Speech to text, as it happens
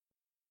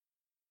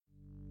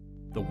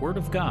The Word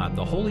of God,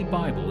 the Holy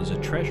Bible, is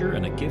a treasure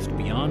and a gift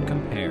beyond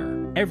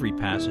compare. Every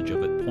passage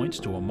of it points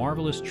to a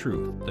marvelous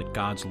truth that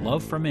God's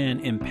love for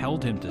man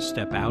impelled him to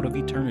step out of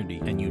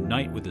eternity and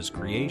unite with his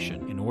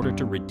creation in order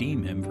to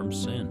redeem him from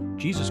sin.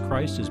 Jesus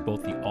Christ is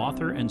both the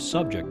author and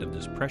subject of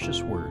this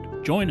precious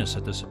Word. Join us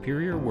at the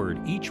Superior Word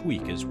each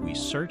week as we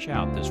search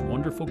out this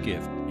wonderful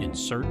gift in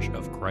search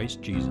of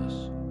Christ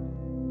Jesus.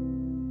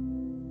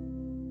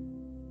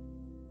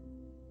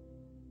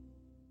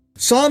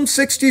 Psalm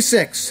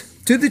 66.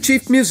 To the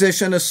chief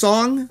musician, a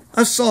song,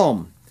 a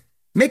psalm.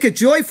 Make a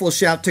joyful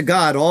shout to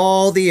God,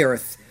 all the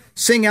earth.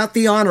 Sing out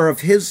the honor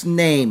of his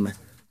name.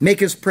 Make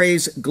his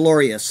praise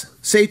glorious.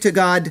 Say to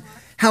God,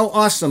 how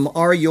awesome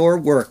are your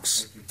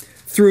works.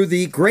 Through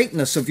the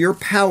greatness of your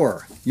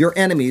power, your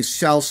enemies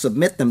shall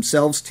submit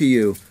themselves to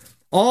you.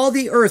 All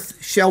the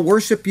earth shall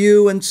worship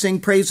you and sing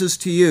praises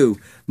to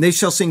you. They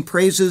shall sing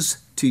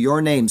praises to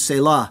your name,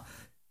 Selah.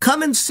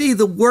 Come and see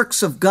the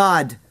works of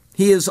God.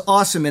 He is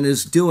awesome in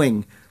his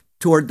doing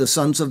toward the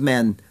sons of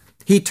men.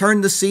 He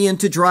turned the sea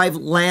into dry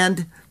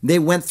land. They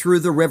went through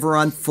the river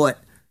on foot.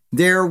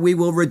 There we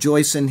will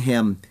rejoice in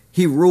him.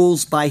 He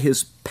rules by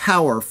his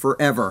power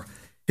forever.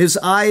 His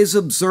eyes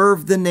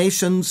observe the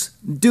nations.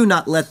 Do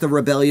not let the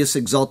rebellious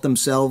exalt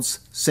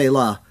themselves.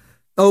 Selah.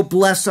 Oh,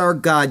 bless our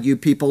God, you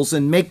peoples,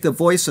 and make the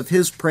voice of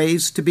his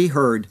praise to be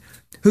heard,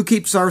 who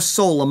keeps our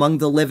soul among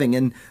the living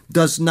and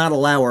does not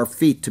allow our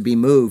feet to be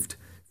moved.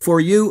 For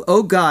you,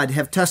 O God,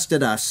 have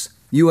tested us.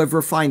 You have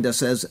refined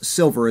us as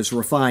silver is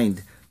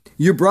refined.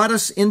 You brought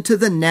us into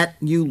the net.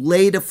 You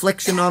laid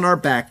affliction on our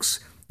backs.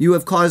 You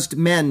have caused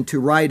men to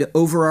ride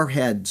over our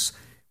heads.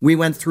 We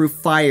went through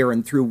fire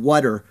and through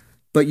water,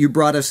 but you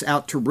brought us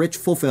out to rich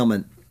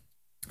fulfillment.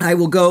 I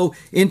will go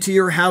into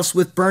your house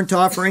with burnt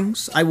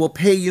offerings. I will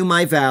pay you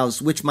my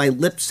vows, which my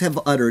lips have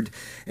uttered,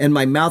 and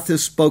my mouth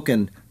has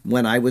spoken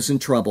when I was in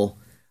trouble.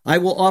 I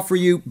will offer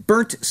you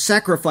burnt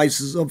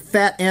sacrifices of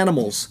fat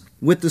animals.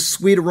 With the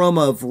sweet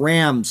aroma of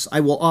rams, I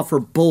will offer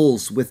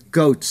bulls with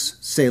goats,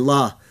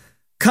 Selah.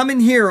 Come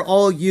and hear,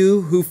 all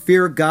you who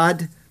fear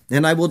God,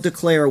 and I will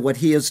declare what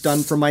he has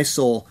done for my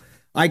soul.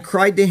 I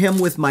cried to him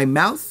with my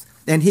mouth,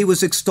 and he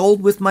was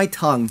extolled with my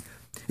tongue.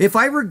 If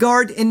I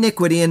regard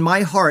iniquity in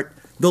my heart,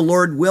 the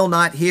Lord will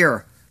not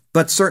hear.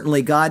 But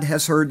certainly God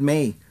has heard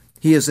me.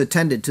 He has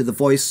attended to the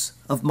voice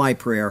of my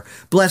prayer.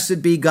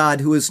 Blessed be God,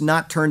 who has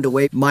not turned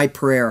away my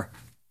prayer,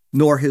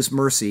 nor his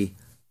mercy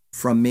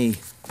from me.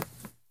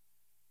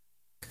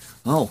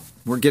 Oh,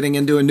 we're getting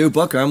into a new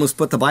book. I almost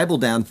put the Bible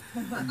down.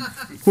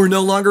 We're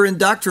no longer in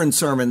doctrine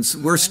sermons.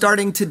 We're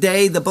starting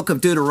today the book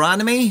of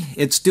Deuteronomy.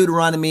 It's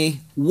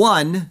Deuteronomy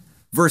 1,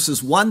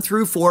 verses 1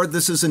 through 4.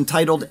 This is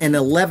entitled An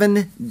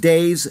 11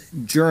 Days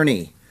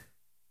Journey.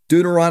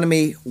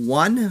 Deuteronomy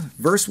 1,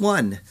 verse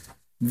 1.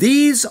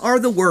 These are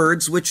the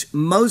words which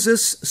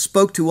Moses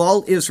spoke to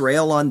all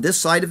Israel on this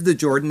side of the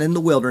Jordan in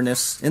the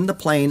wilderness, in the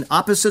plain,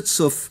 opposite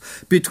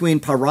Suf, between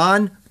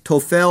Paran,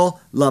 Tophel,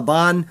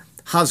 Laban,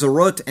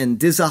 Hazarot, and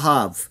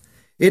Dizahav.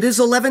 It is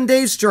 11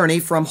 days' journey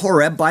from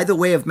Horeb by the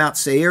way of Mount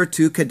Seir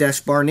to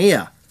Kadesh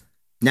Barnea.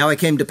 Now it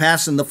came to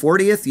pass in the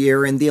 40th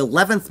year, in the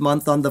 11th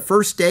month, on the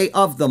first day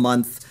of the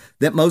month,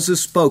 that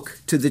Moses spoke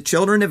to the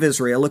children of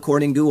Israel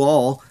according to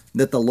all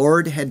that the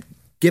Lord had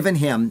given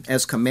him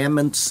as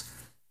commandments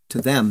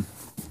to them.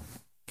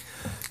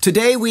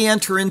 Today we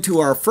enter into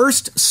our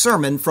first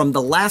sermon from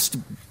the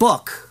last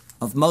book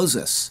of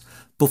Moses.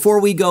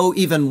 Before we go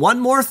even one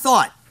more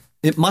thought,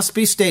 it must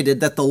be stated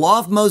that the law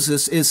of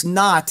Moses is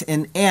not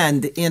an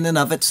end in and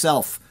of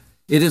itself.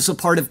 It is a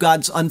part of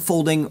God's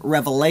unfolding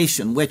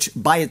revelation, which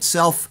by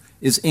itself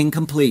is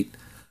incomplete.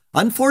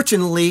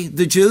 Unfortunately,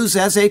 the Jews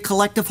as a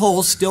collective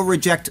whole still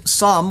reject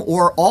some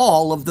or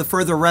all of the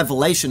further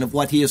revelation of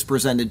what he has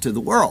presented to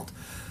the world.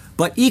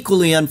 But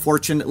equally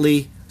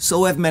unfortunately,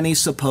 so have many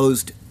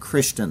supposed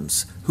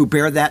Christians who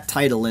bear that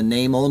title in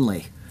name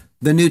only.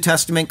 The New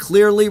Testament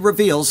clearly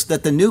reveals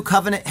that the new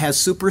covenant has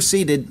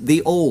superseded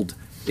the old.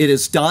 It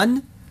is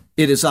done,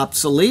 it is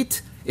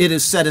obsolete, it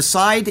is set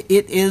aside,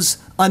 it is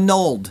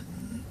annulled,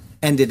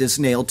 and it is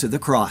nailed to the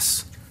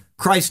cross.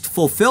 Christ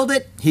fulfilled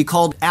it, he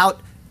called out,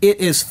 it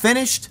is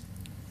finished,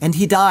 and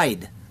he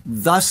died,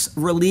 thus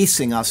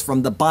releasing us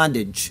from the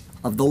bondage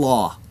of the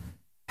law.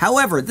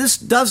 However, this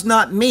does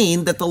not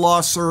mean that the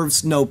law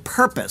serves no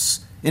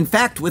purpose. In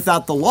fact,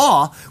 without the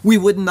law, we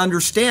wouldn't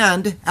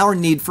understand our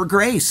need for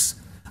grace.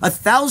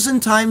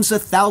 1,000 times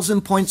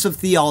 1,000 points of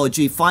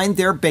theology find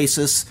their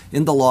basis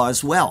in the law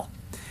as well.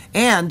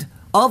 And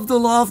of the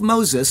law of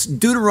Moses,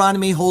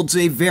 Deuteronomy holds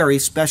a very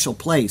special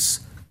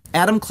place.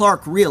 Adam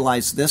Clarke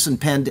realized this and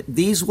penned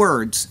these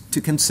words to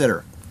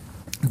consider.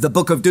 The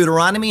book of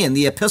Deuteronomy and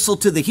the epistle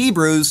to the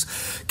Hebrews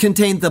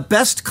contain the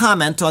best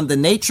comment on the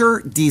nature,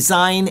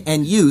 design,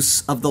 and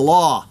use of the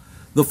law.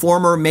 The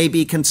former may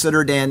be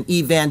considered an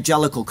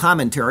evangelical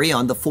commentary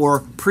on the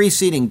 4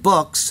 preceding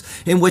books,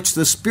 in which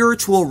the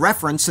spiritual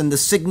reference and the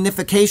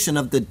signification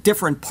of the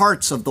different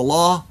parts of the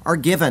law are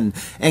given,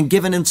 and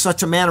given in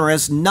such a manner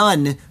as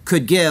none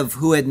could give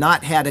who had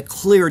not had a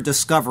clear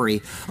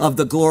discovery of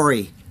the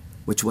glory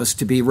which was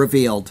to be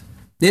revealed.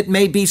 It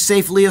may be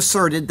safely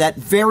asserted that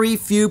very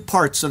few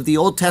parts of the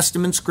Old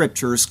Testament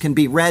scriptures can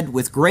be read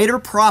with greater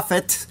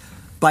profit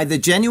by the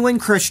genuine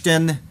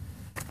Christian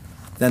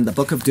than the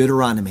book of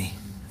Deuteronomy.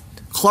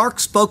 Clark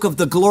spoke of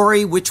the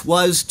glory which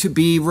was to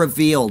be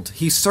revealed.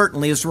 He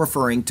certainly is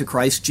referring to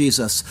Christ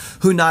Jesus,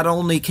 who not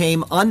only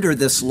came under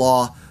this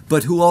law,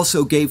 but who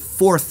also gave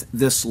forth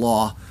this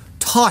law,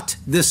 taught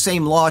this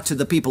same law to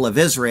the people of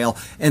Israel,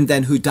 and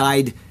then who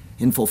died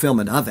in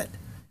fulfillment of it.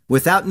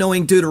 Without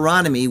knowing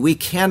Deuteronomy, we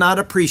cannot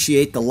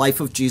appreciate the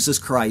life of Jesus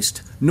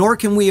Christ, nor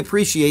can we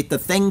appreciate the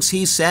things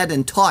he said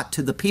and taught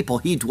to the people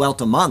he dwelt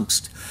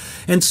amongst.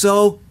 And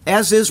so,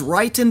 as is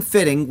right and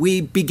fitting,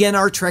 we begin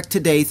our trek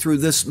today through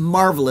this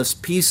marvelous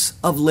piece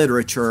of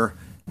literature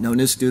known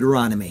as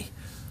Deuteronomy.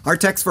 Our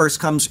text verse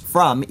comes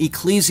from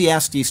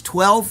Ecclesiastes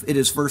 12. It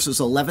is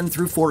verses 11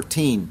 through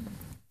 14.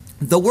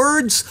 The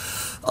words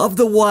of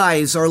the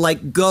wise are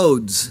like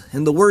goads,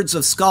 and the words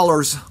of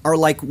scholars are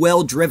like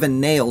well-driven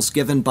nails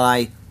given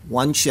by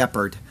one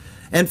shepherd.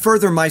 And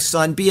further, my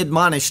son, be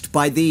admonished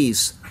by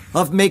these.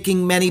 Of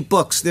making many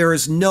books there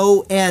is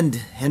no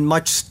end, and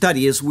much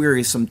study is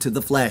wearisome to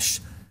the flesh.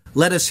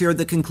 Let us hear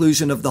the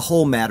conclusion of the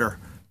whole matter.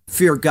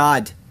 Fear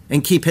God,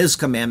 and keep his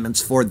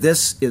commandments, for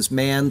this is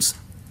man's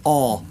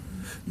all.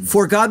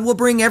 For God will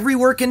bring every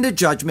work into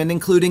judgment,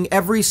 including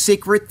every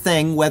secret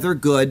thing, whether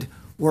good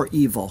or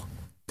evil.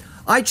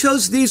 I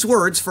chose these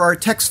words for our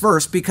text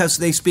verse because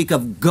they speak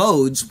of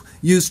goads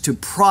used to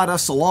prod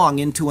us along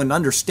into an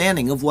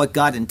understanding of what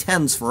God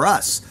intends for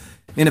us.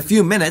 In a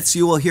few minutes,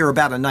 you will hear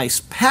about a nice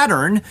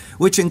pattern,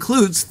 which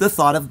includes the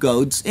thought of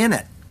goads in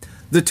it.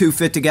 The two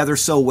fit together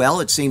so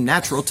well, it seemed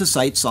natural to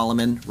cite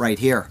Solomon right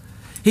here.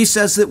 He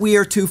says that we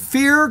are to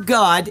fear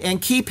God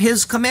and keep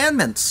his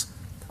commandments.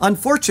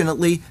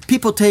 Unfortunately,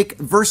 people take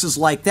verses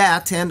like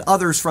that and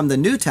others from the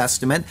New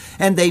Testament,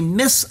 and they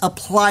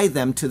misapply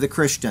them to the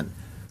Christian.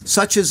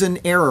 Such is an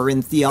error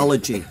in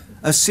theology,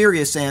 a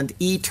serious and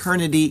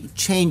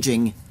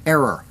eternity-changing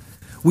error.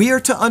 We are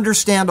to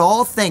understand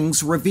all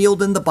things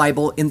revealed in the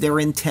Bible in their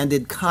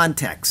intended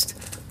context.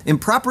 In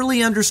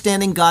properly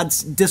understanding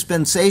God's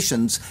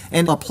dispensations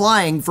and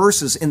applying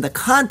verses in the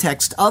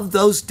context of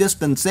those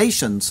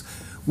dispensations,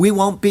 we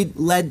won't be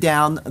led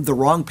down the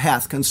wrong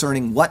path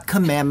concerning what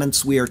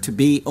commandments we are to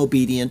be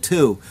obedient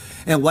to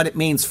and what it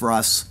means for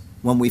us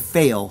when we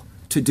fail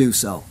to do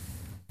so.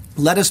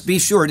 Let us be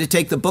sure to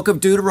take the book of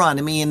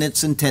Deuteronomy in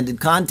its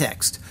intended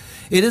context.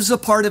 It is a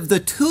part of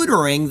the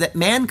tutoring that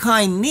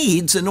mankind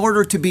needs in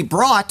order to be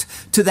brought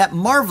to that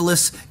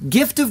marvelous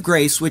gift of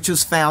grace which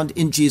is found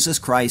in Jesus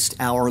Christ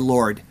our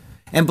Lord.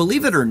 And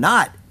believe it or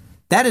not,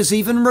 that is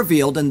even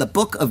revealed in the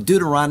book of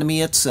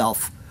Deuteronomy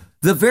itself.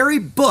 The very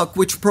book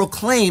which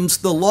proclaims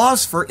the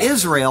laws for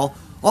Israel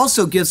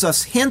also gives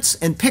us hints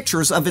and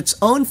pictures of its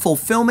own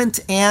fulfillment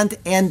and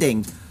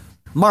ending.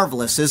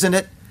 Marvelous, isn't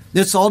it?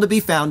 It's all to be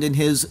found in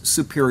his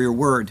superior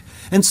word.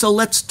 And so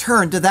let's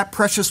turn to that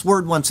precious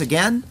word once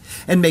again,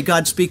 and may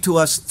God speak to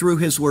us through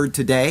his word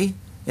today,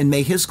 and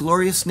may his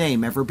glorious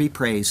name ever be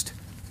praised.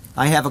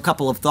 I have a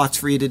couple of thoughts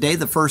for you today.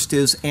 The first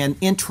is an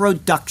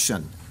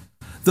introduction.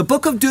 The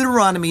book of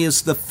Deuteronomy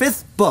is the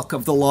fifth book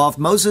of the law of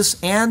Moses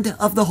and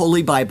of the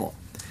Holy Bible.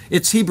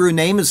 Its Hebrew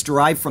name is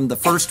derived from the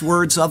first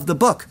words of the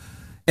book,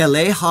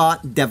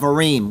 Eleha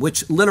Devarim,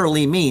 which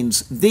literally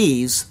means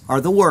these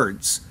are the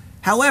words.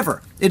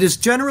 However, it is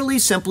generally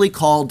simply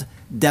called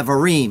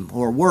Devarim,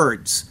 or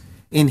words.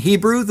 In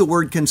Hebrew, the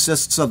word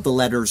consists of the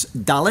letters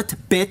Dalet,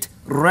 Bit,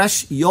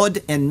 Resh,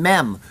 Yod, and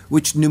Mem,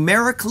 which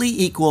numerically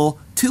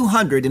equal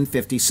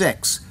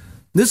 256.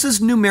 This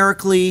is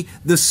numerically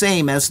the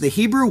same as the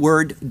Hebrew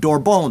word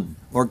Dorbon,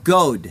 or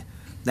goad.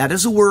 That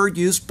is a word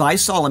used by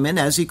Solomon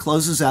as he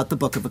closes out the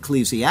book of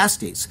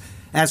Ecclesiastes.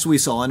 As we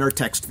saw in our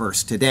text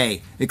verse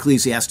today,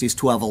 Ecclesiastes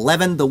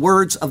 12:11, the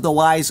words of the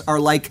wise are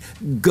like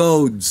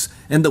goads,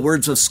 and the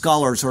words of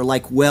scholars are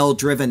like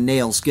well-driven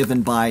nails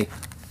given by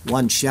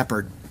one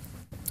shepherd.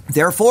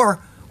 Therefore,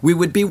 we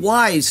would be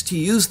wise to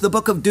use the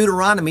book of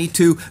Deuteronomy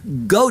to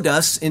goad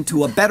us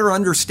into a better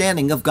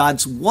understanding of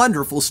God's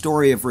wonderful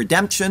story of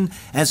redemption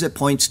as it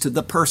points to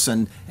the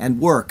person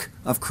and work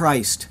of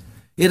Christ.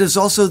 It is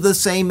also the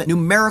same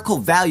numerical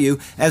value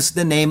as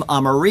the name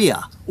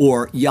Amariah,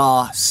 or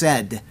Yah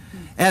said.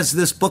 As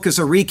this book is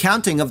a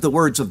recounting of the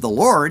words of the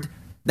Lord,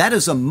 that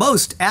is a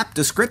most apt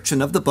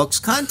description of the book's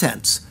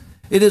contents.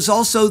 It is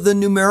also the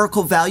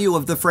numerical value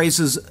of the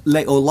phrases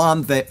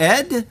Le'olam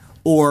ve'ed,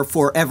 or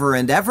forever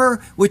and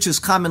ever, which is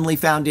commonly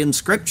found in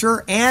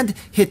Scripture, and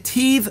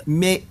Hitiv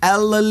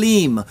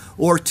me'elalim,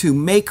 or to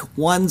make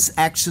one's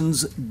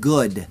actions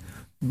good.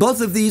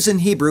 Both of these in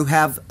Hebrew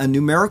have a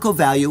numerical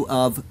value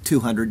of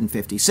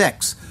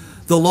 256.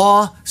 The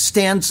law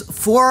stands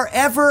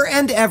forever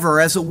and ever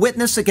as a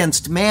witness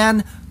against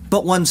man,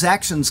 but one's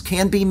actions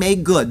can be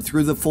made good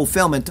through the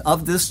fulfillment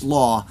of this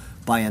law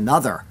by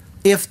another,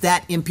 if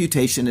that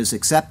imputation is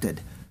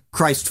accepted.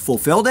 Christ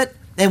fulfilled it,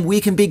 and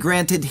we can be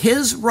granted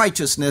his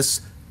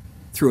righteousness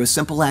through a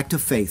simple act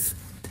of faith.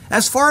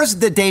 As far as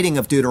the dating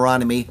of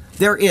Deuteronomy,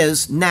 there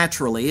is,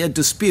 naturally, a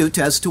dispute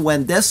as to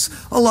when this,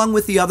 along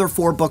with the other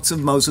 4 books of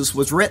Moses,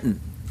 was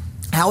written.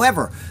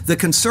 However, the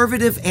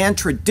conservative and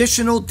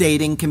traditional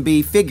dating can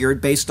be figured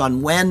based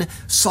on when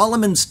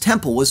Solomon's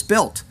temple was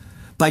built.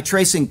 By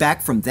tracing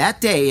back from that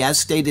day, as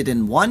stated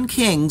in 1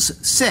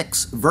 Kings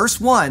 6,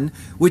 verse 1,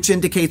 which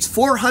indicates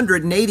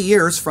 480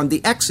 years from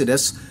the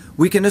Exodus,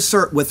 we can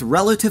assert with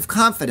relative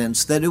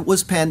confidence that it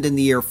was penned in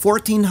the year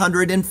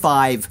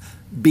 1405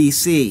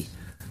 BC.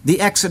 The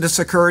Exodus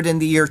occurred in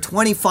the year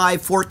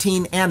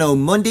 2514 Anno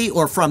Mundi,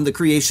 or from the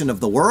creation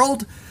of the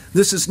world.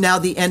 This is now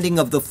the ending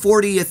of the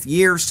 40th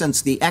year since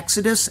the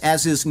Exodus,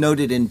 as is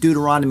noted in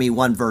Deuteronomy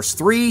 1 verse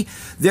 3.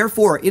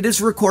 Therefore, it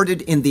is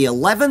recorded in the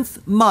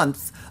 11th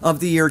month of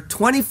the year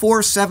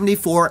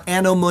 2474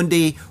 Anno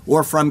Mundi,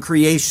 or from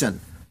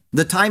creation.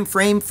 The time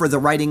frame for the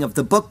writing of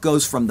the book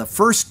goes from the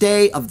first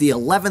day of the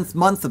 11th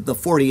month of the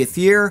 40th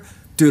year,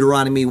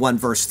 Deuteronomy 1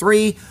 verse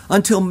 3,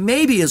 until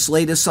maybe as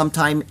late as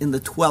sometime in the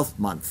 12th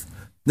month.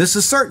 This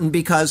is certain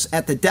because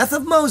at the death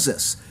of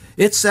Moses,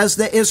 it says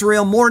that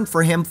Israel mourned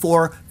for him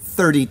for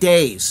 30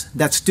 days.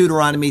 That's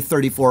Deuteronomy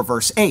 34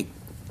 verse 8.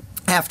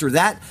 After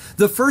that,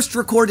 the first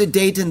recorded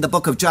date in the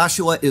book of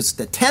Joshua is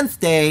the 10th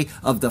day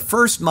of the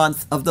first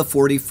month of the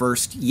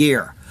 41st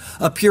year.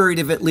 A period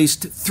of at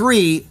least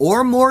 3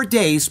 or more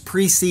days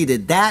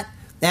preceded that,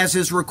 as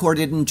is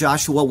recorded in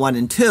Joshua 1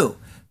 and 2.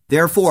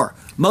 Therefore,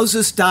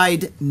 Moses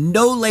died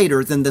no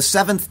later than the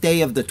 7th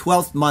day of the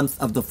 12th month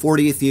of the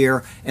 40th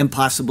year, and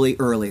possibly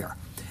earlier.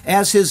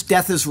 As his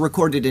death is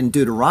recorded in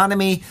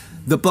Deuteronomy,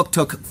 the book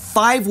took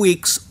 5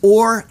 weeks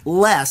or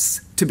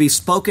less to be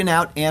spoken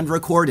out and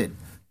recorded.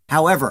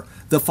 However,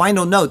 the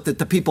final note that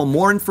the people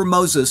mourned for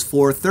Moses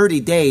for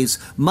 30 days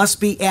must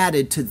be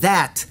added to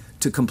that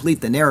to complete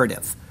the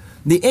narrative.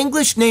 The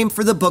English name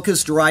for the book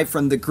is derived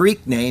from the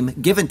Greek name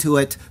given to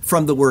it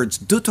from the words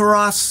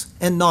deuteros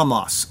and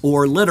nomos,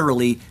 or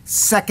literally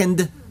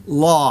second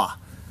law.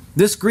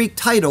 This Greek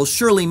title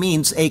surely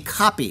means a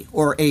copy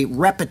or a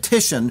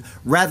repetition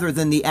rather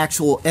than the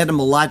actual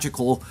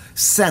etymological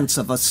sense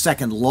of a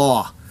second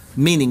law,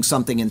 meaning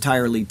something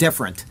entirely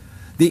different.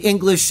 The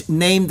English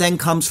name then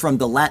comes from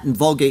the Latin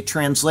Vulgate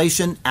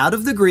translation out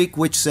of the Greek,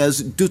 which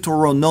says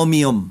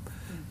Deuteronomium.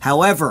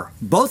 However,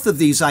 both of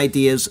these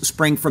ideas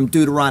spring from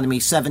Deuteronomy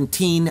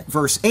 17,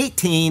 verse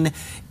 18.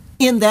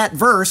 In that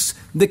verse,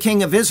 the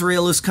king of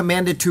Israel is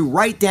commanded to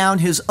write down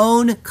his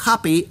own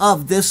copy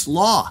of this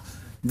law.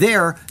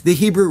 There, the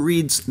Hebrew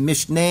reads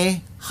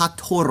Mishneh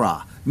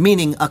HaTorah,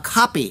 meaning a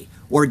copy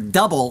or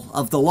double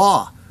of the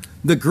law.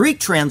 The Greek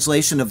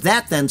translation of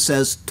that then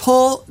says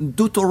To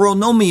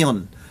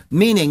Deuteronomion,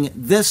 meaning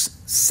this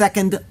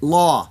second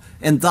law,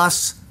 and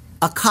thus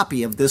a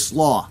copy of this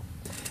law.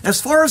 As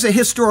far as a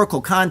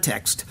historical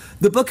context,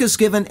 the book is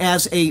given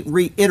as a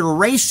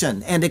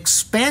reiteration and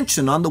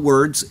expansion on the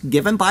words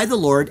given by the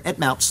Lord at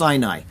Mount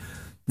Sinai.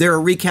 There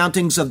are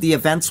recountings of the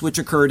events which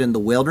occurred in the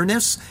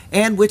wilderness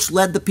and which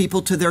led the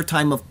people to their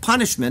time of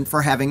punishment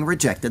for having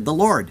rejected the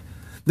Lord.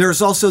 There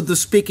is also the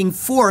speaking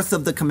forth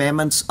of the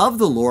commandments of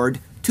the Lord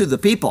to the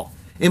people,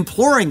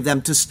 imploring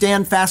them to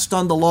stand fast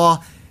on the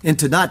law and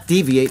to not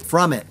deviate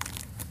from it.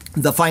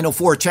 The final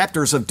 4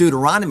 chapters of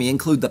Deuteronomy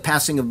include the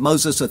passing of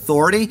Moses'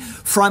 authority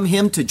from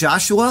him to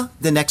Joshua,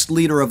 the next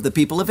leader of the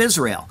people of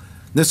Israel.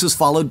 This is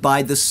followed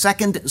by the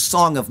second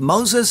song of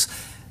Moses,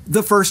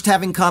 the first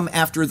having come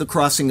after the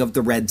crossing of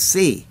the Red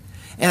Sea.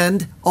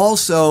 And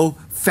also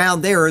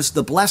found there is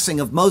the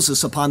blessing of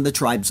Moses upon the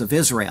tribes of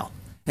Israel.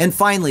 And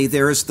finally,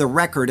 there is the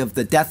record of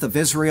the death of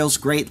Israel's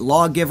great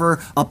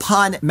lawgiver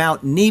upon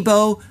Mount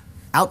Nebo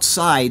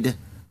outside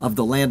of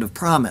the land of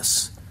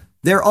promise.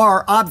 There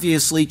are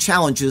obviously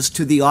challenges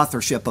to the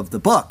authorship of the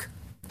book.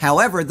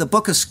 However, the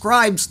book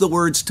ascribes the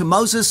words to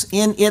Moses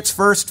in its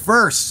first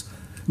verse.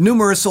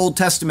 Numerous Old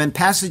Testament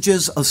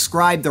passages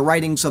ascribe the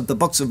writings of the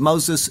books of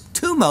Moses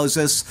to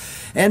Moses,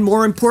 and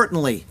more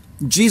importantly,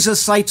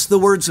 Jesus cites the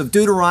words of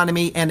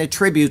Deuteronomy and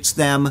attributes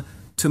them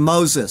to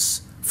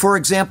Moses. For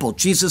example,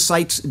 Jesus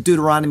cites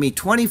Deuteronomy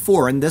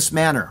 24 in this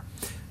manner.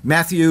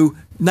 Matthew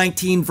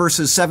 19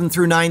 verses 7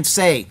 through 9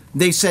 say,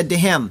 "They said to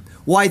him,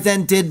 'Why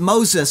then did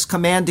Moses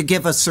command to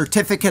give a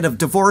certificate of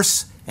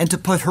divorce and to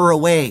put her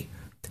away?'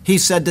 He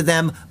said to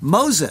them,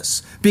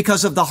 'Moses,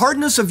 because of the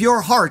hardness of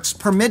your hearts,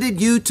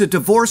 permitted you to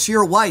divorce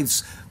your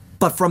wives,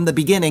 but from the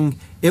beginning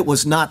it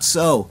was not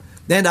so.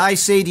 And I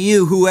say to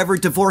you, whoever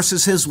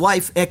divorces his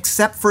wife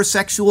except for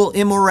sexual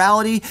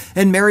immorality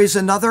and marries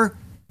another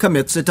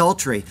commits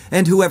adultery,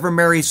 and whoever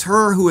marries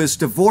her who is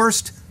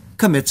divorced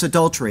commits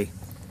adultery.'"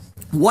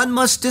 One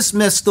must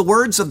dismiss the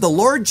words of the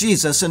Lord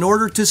Jesus in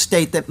order to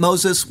state that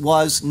Moses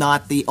was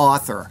not the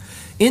author.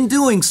 In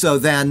doing so,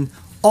 then,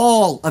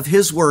 all of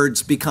his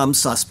words become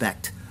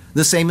suspect.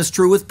 The same is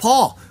true with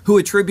Paul, who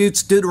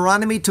attributes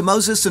Deuteronomy to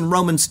Moses in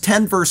Romans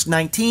 10, verse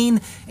 19,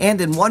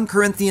 and in 1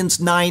 Corinthians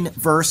 9,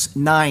 verse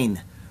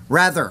 9.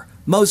 Rather,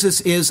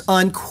 Moses is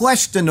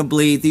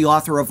unquestionably the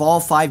author of all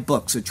 5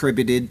 books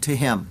attributed to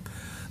him.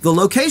 The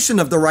location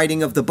of the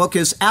writing of the book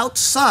is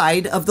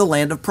outside of the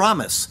land of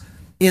promise.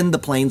 in the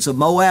plains of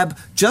Moab,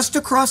 just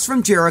across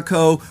from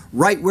Jericho,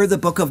 right where the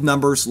book of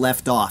Numbers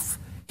left off.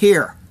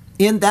 Here,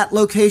 in that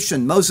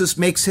location, Moses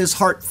makes his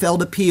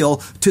heartfelt appeal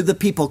to the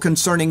people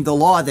concerning the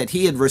law that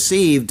he had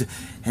received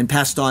and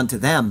passed on to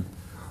them.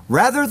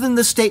 Rather than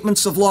the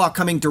statements of law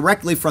coming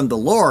directly from the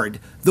Lord,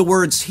 the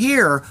words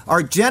here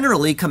are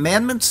generally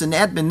commandments and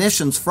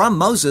admonitions from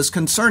Moses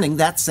concerning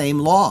that same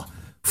law.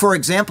 For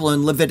example,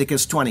 in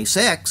Leviticus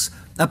 26,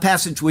 a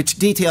passage which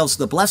details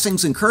the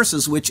blessings and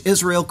curses which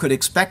Israel could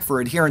expect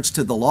for adherence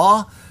to the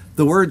law,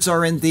 the words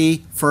are in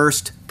the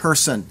first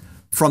person,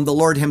 from the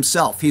Lord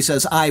himself. He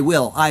says, I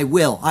will, I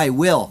will, I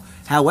will.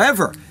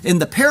 However, in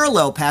the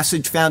parallel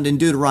passage found in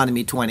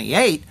Deuteronomy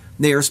 28,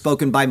 they are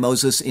spoken by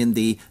Moses in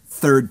the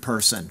third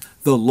person.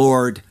 The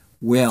Lord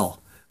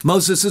will.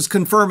 Moses is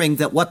confirming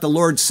that what the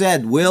Lord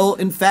said will,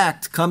 in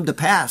fact, come to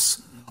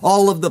pass.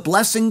 All of the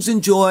blessings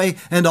and joy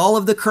and all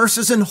of the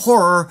curses and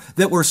horror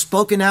that were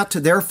spoken out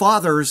to their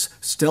fathers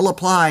still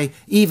apply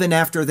even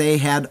after they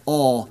had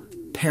all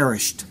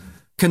perished.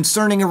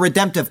 Concerning a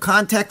redemptive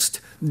context,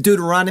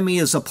 Deuteronomy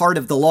is a part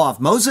of the law of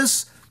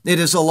Moses. It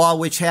is a law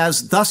which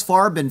has thus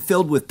far been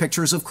filled with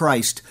pictures of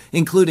Christ,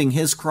 including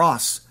his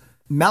cross.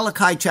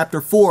 Malachi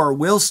chapter 4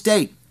 will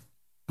state,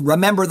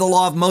 Remember the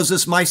law of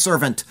Moses, my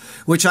servant,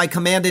 which I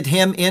commanded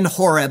him in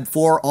Horeb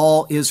for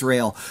all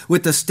Israel,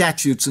 with the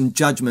statutes and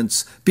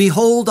judgments.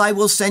 Behold, I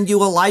will send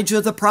you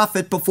Elijah the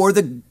prophet before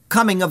the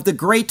coming of the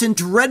great and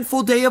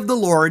dreadful day of the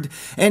Lord,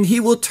 and he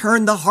will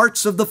turn the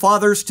hearts of the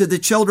fathers to the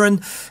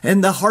children,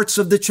 and the hearts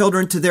of the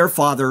children to their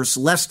fathers,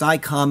 lest I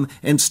come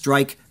and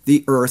strike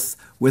the earth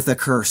with a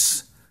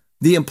curse.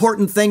 The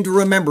important thing to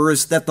remember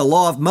is that the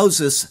law of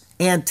Moses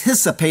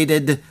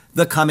anticipated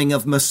the coming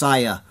of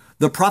Messiah.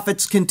 The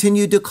prophets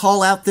continued to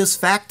call out this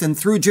fact, and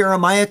through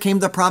Jeremiah came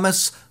the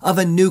promise of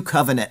a new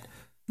covenant.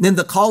 In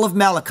the call of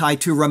Malachi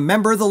to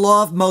remember the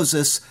law of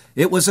Moses,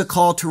 it was a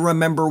call to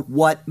remember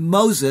what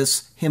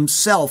Moses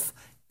himself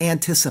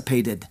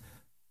anticipated.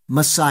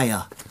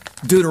 Messiah.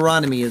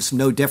 Deuteronomy is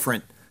no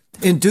different.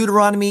 In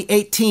Deuteronomy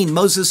 18,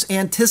 Moses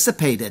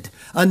anticipated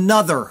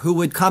another who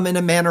would come in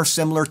a manner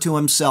similar to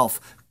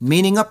himself,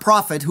 meaning a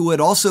prophet who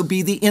would also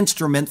be the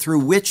instrument through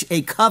which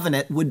a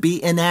covenant would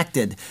be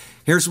enacted.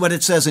 Here's what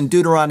it says in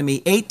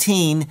Deuteronomy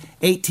 18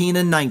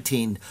 and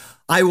 19.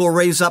 I will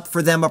raise up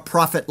for them a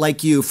prophet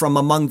like you from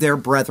among their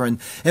brethren,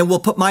 and will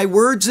put my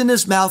words in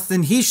his mouth,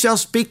 and he shall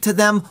speak to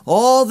them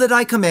all that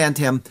I command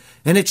him.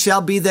 And it shall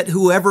be that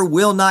whoever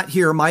will not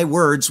hear my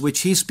words,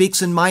 which he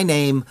speaks in my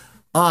name,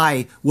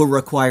 I will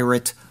require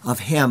it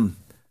of him.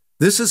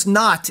 This is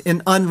not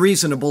an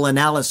unreasonable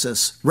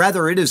analysis.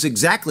 Rather, it is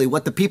exactly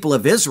what the people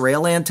of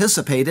Israel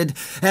anticipated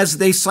as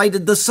they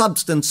cited the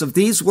substance of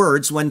these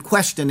words when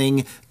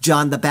questioning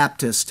John the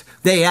Baptist.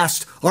 They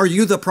asked, Are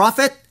you the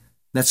prophet?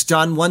 That's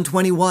John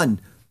 1:21.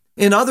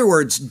 In other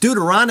words,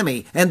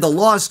 Deuteronomy and the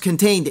laws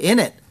contained in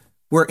it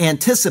were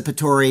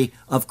anticipatory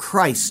of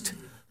Christ.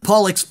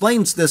 Paul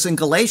explains this in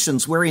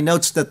Galatians, where he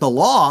notes that the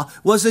law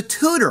was a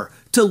tutor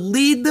to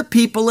lead the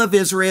people of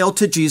Israel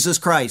to Jesus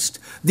Christ,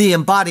 the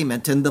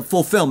embodiment and the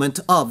fulfillment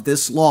of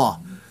this law.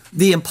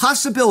 The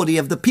impossibility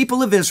of the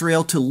people of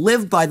Israel to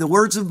live by the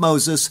words of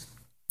Moses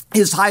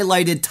is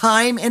highlighted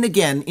time and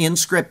again in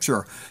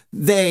Scripture.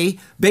 They,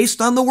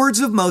 based on the words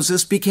of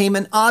Moses, became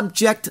an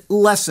object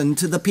lesson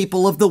to the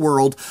people of the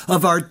world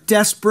of our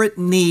desperate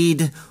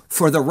need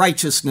for the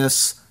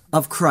righteousness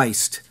of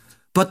Christ.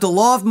 But the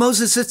law of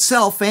Moses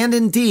itself, and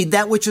indeed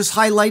that which is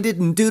highlighted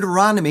in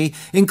Deuteronomy,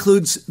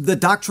 includes the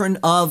doctrine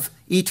of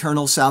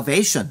eternal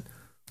salvation.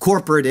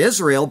 Corporate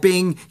Israel,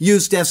 being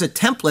used as a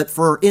template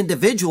for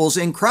individuals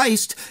in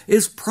Christ,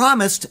 is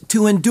promised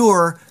to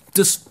endure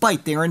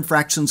despite their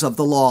infractions of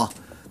the law.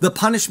 The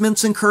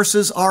punishments and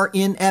curses are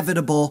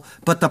inevitable,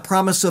 but the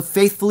promise of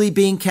faithfully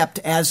being kept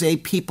as a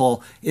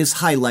people is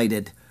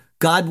highlighted.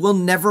 God will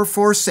never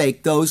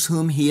forsake those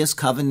whom he has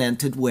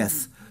covenanted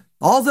with.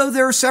 Although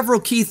there are several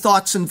key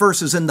thoughts and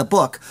verses in the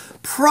book,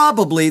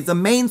 probably the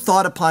main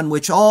thought upon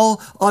which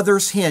all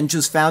others hinge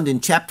is found in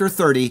chapter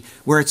 30,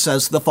 where it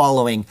says the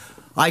following,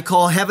 I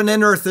call heaven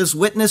and earth as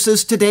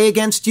witnesses today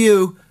against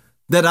you,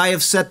 that I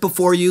have set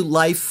before you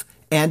life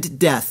and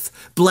death,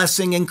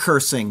 blessing and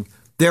cursing.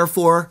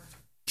 Therefore,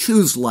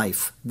 choose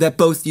life, that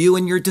both you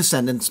and your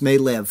descendants may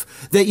live,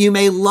 that you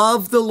may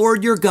love the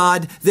Lord your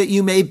God, that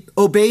you may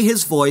obey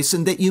his voice,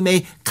 and that you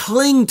may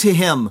cling to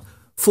him,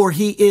 for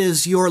he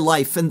is your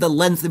life and the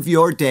length of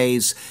your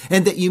days,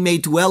 and that you may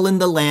dwell in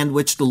the land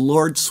which the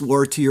Lord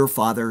swore to your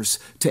fathers,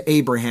 to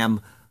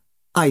Abraham,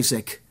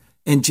 Isaac,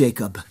 and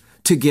Jacob,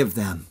 to give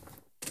them.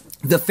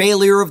 The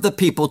failure of the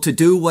people to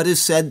do what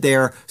is said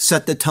there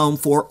set the tone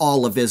for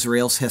all of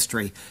Israel's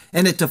history,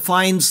 and it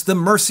defines the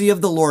mercy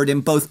of the Lord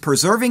in both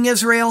preserving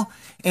Israel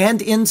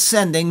and in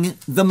sending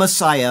the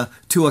Messiah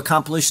to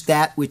accomplish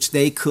that which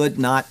they could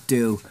not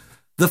do.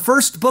 The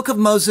first book of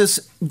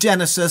Moses,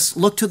 Genesis,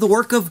 looked to the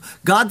work of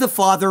God the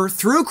Father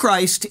through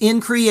Christ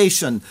in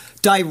creation,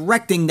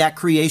 directing that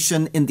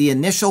creation in the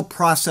initial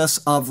process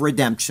of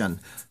redemption.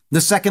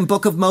 The second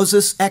book of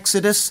Moses,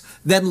 Exodus,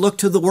 then looked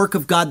to the work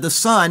of God the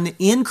Son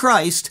in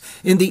Christ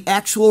in the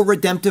actual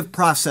redemptive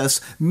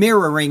process,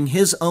 mirroring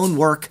his own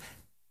work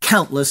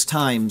countless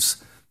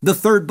times. The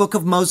third book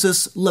of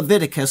Moses,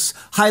 Leviticus,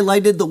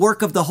 highlighted the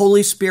work of the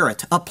Holy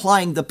Spirit,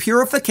 applying the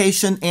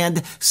purification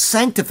and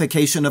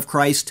sanctification of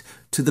Christ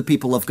to the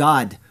people of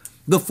God.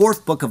 The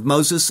fourth book of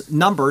Moses,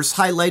 Numbers,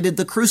 highlighted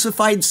the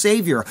crucified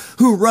Savior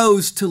who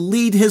rose to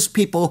lead his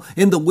people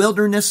in the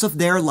wilderness of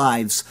their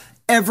lives,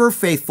 ever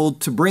faithful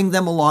to bring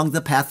them along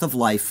the path of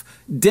life,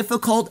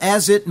 difficult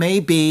as it may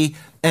be,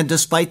 and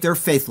despite their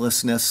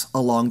faithlessness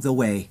along the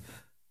way.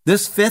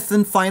 This fifth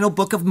and final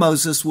book of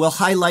Moses will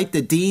highlight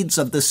the deeds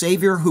of the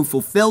Savior who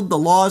fulfilled the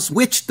laws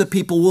which the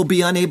people will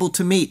be unable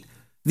to meet.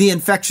 The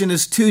infection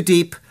is too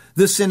deep,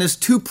 the sin is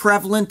too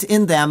prevalent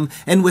in them,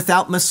 and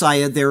without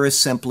Messiah there is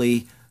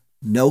simply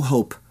no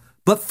hope.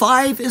 But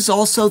 5 is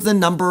also the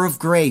number of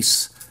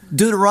grace.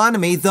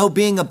 Deuteronomy, though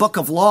being a book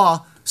of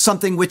law,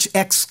 something which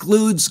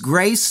excludes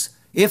grace,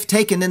 if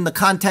taken in the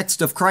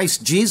context of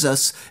Christ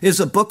Jesus, is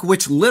a book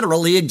which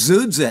literally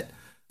exudes it.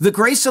 The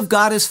grace of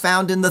God is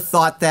found in the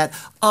thought that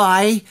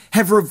I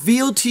have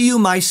revealed to you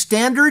my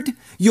standard.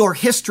 Your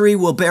history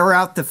will bear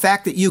out the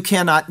fact that you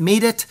cannot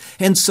meet it,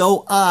 and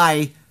so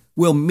I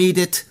will meet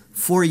it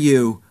for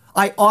you.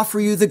 I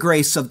offer you the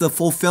grace of the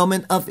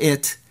fulfillment of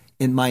it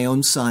in my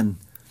own Son.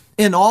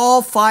 In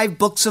all 5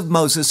 books of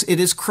Moses,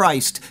 it is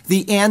Christ,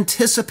 the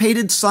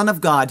anticipated Son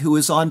of God, who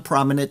is on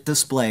prominent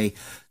display.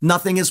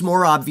 Nothing is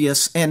more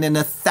obvious, and in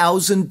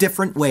 1,000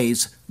 different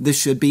ways,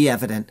 this should be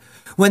evident.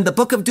 When the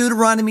book of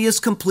Deuteronomy is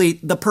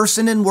complete, the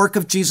person and work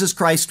of Jesus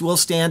Christ will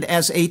stand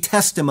as a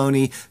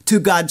testimony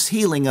to God's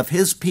healing of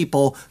his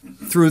people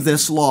through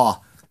this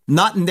law,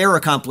 not in their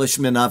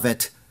accomplishment of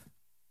it,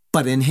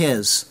 but in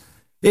his.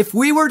 If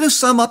we were to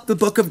sum up the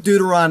book of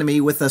Deuteronomy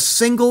with a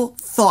single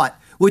thought,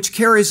 which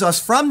carries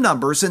us from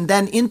Numbers and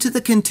then into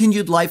the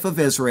continued life of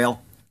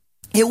Israel,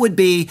 it would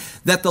be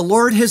that the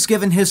Lord has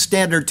given his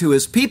standard to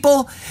his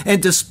people,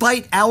 and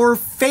despite our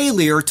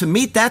failure to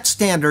meet that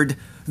standard,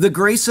 the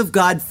grace of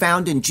God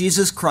found in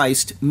Jesus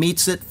Christ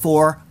meets it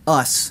for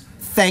us.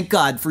 Thank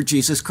God for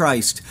Jesus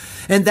Christ.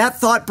 And that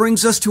thought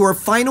brings us to our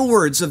final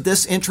words of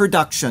this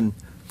introduction.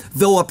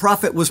 Though a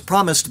prophet was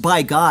promised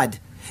by God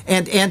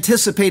and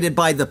anticipated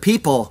by the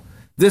people,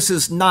 this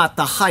is not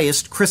the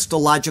highest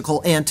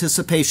Christological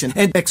anticipation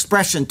and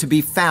expression to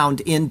be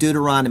found in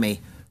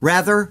Deuteronomy.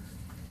 Rather,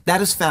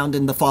 that is found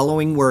in the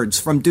following words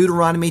from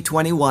Deuteronomy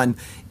 21.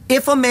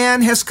 If a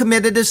man has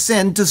committed a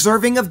sin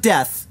deserving of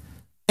death,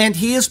 and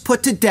he is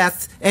put to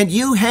death, and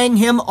you hang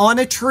him on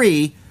a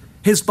tree,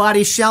 his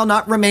body shall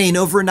not remain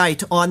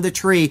overnight on the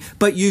tree,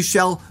 but you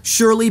shall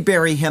surely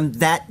bury him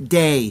that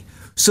day,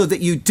 so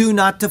that you do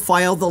not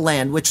defile the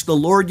land which the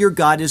Lord your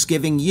God is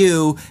giving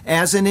you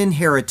as an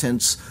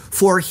inheritance.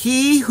 For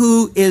he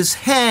who is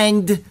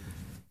hanged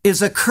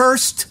is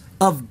accursed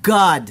of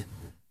God.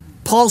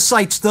 Paul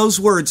cites those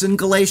words in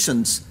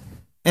Galatians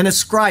and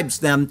ascribes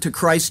them to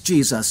Christ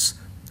Jesus.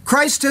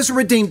 Christ has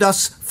redeemed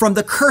us from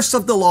the curse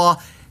of the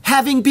law,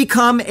 having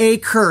become a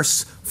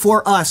curse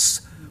for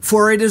us.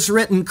 For it is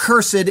written,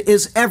 cursed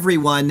is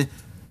everyone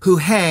who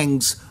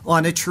hangs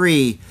on a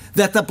tree,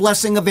 that the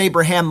blessing of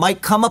Abraham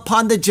might come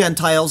upon the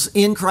Gentiles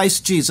in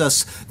Christ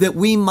Jesus, that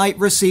we might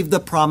receive the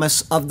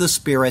promise of the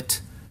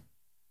Spirit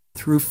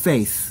through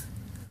faith.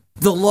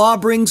 The law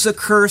brings a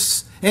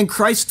curse, and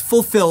Christ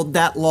fulfilled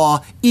that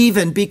law,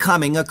 even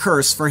becoming a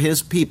curse for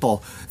his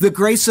people. The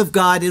grace of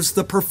God is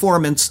the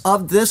performance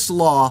of this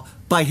law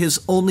by his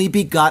only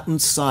begotten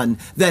Son,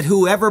 that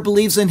whoever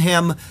believes in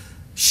him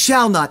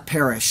shall not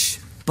perish,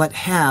 but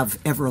have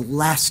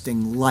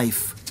everlasting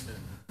life.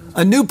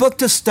 A new book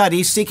to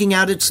study, seeking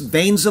out its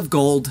veins of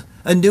gold,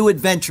 a new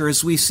adventure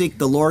as we seek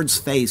the Lord's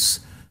face.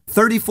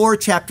 34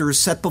 chapters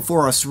set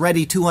before us,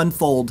 ready to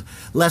unfold,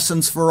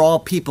 lessons for all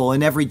people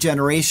in every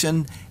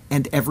generation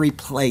and every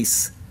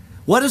place.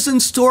 What is in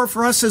store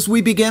for us as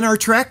we begin our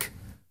trek?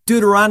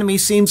 Deuteronomy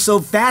seems so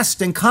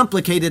vast and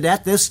complicated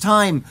at this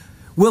time.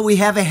 Will we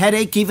have a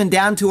headache even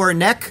down to our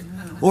neck?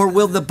 Or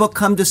will the book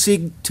come to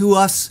seem to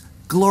us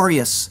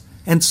glorious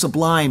and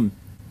sublime?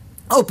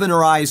 Open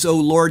our eyes, O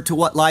Lord, to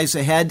what lies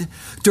ahead.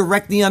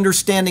 Direct the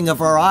understanding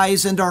of our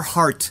eyes and our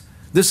heart.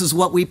 This is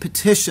what we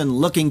petition,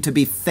 looking to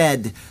be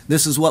fed.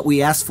 This is what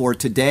we ask for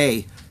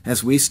today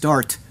as we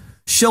start.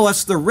 Show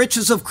us the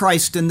riches of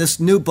Christ in this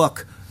new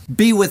book.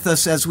 Be with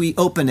us as we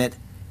open it,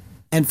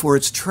 and for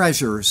its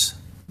treasures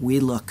we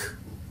look.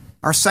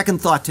 Our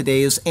second thought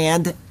today is,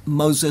 and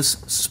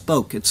Moses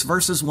spoke. It's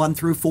verses 1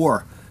 through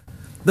 4.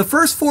 The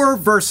first 4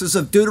 verses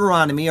of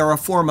Deuteronomy are a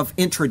form of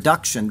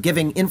introduction,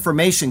 giving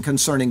information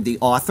concerning the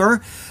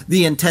author,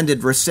 the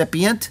intended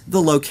recipient,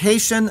 the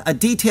location, a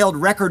detailed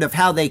record of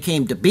how they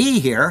came to be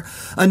here,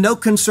 a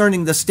note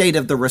concerning the state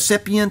of the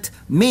recipient,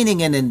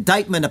 meaning an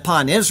indictment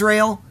upon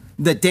Israel,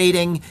 the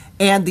dating,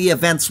 and the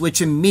events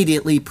which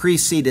immediately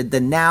preceded the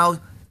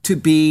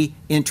now-to-be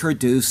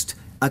introduced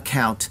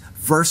account.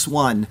 Verse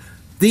 1,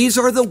 these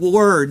are the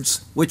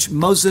words which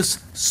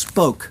Moses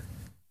spoke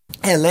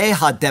Ele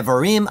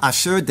ha-devarim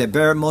asher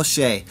deber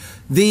Moshe.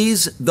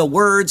 These, the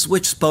words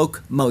which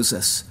spoke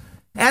Moses.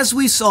 As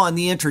we saw in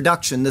the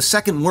introduction, the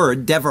second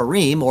word,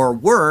 devarim, or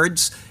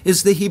words,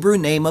 is the Hebrew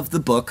name of the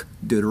book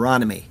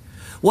Deuteronomy.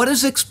 What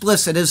is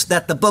explicit is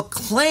that the book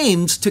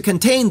claims to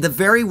contain the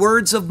very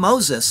words of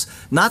Moses,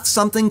 not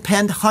something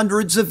penned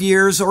hundreds of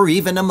years or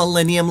even a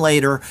millennium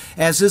later,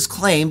 as is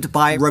claimed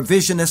by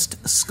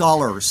revisionist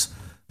scholars.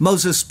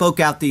 Moses spoke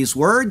out these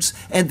words,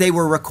 and they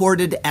were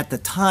recorded at the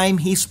time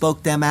he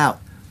spoke them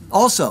out.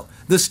 Also,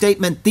 the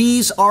statement,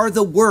 "these are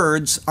the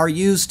words," are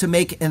used to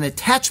make an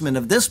attachment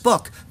of this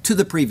book to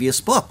the previous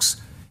books.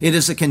 It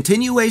is a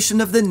continuation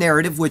of the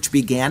narrative which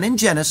began in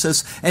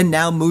Genesis and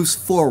now moves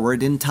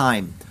forward in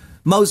time.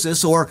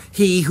 Moses, or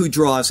he who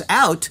draws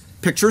out,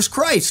 pictures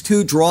Christ,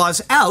 who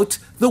draws out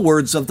the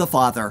words of the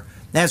Father.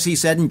 As he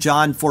said in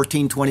John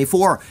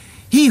 14:24,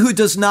 "He who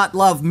does not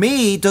love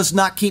me does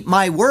not keep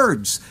my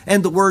words,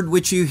 and the word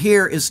which you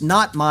hear is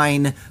not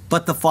mine,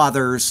 but the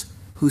Father's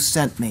who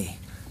sent me."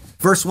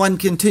 Verse 1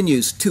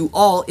 continues, "To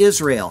all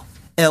Israel,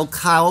 El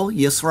Kal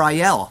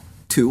Yisrael,"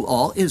 to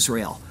all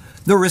Israel.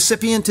 The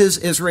recipient is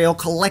Israel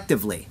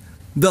collectively.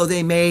 Though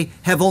they may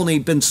have only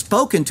been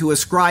spoken to a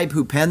scribe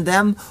who penned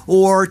them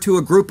or to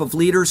a group of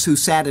leaders who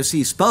sat as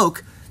he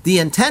spoke, the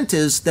intent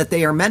is that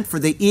they are meant for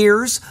the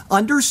ears,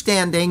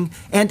 understanding,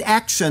 and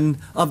action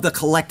of the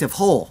collective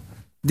whole.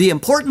 The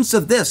importance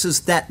of this is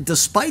that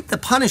despite the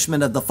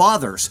punishment of the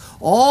fathers,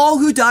 all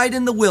who died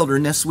in the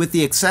wilderness, with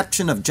the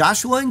exception of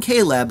Joshua and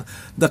Caleb,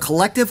 the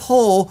collective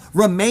whole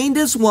remained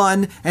as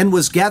one and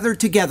was gathered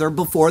together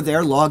before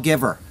their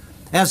lawgiver.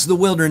 As the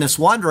wilderness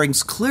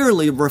wanderings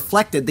clearly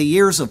reflected the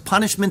years of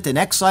punishment and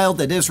exile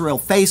that Israel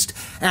faced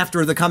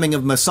after the coming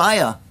of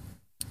Messiah,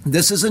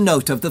 this is a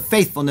note of the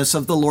faithfulness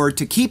of the Lord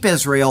to keep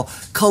Israel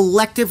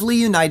collectively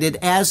united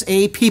as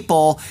a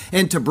people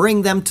and to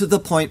bring them to the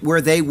point where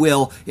they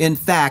will, in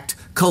fact,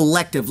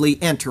 collectively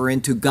enter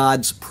into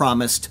God's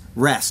promised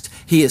rest.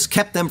 He has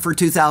kept them for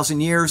 2,000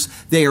 years.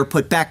 They are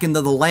put back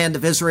into the land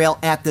of Israel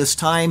at this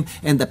time,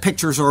 and the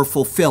pictures are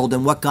fulfilled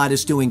in what God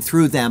is doing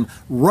through them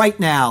right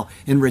now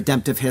in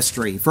redemptive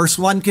history. Verse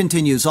 1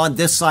 continues, "On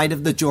this side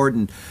of the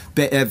Jordan,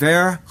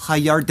 Be'ever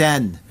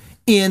HaYarden,"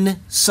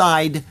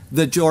 inside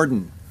the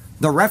Jordan.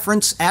 The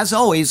reference, as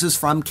always, is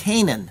from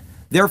Canaan.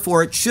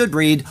 Therefore, it should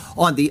read,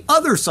 "on the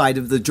other side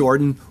of the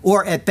Jordan,"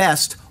 or at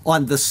best,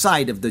 "on the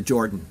side of the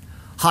Jordan."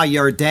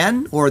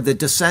 HaYarden, or the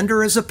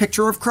descender, is a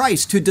picture of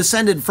Christ, who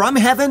descended from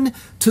heaven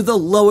to the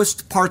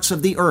lowest parts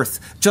of the earth,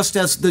 just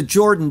as the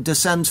Jordan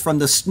descends from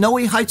the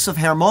snowy heights of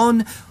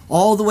Hermon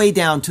all the way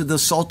down to the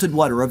salted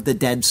water of the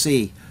Dead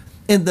Sea.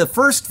 In the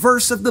first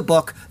verse of the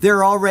book, there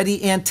are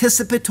already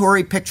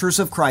anticipatory pictures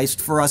of Christ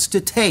for us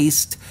to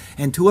taste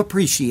and to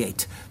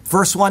appreciate.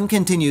 Verse 1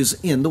 continues,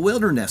 "in the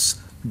wilderness,"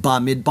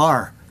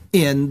 Bamidbar,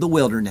 in the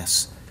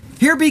wilderness.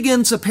 Here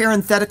begins a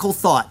parenthetical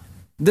thought.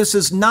 This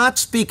is not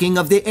speaking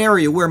of the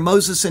area where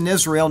Moses and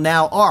Israel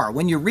now are.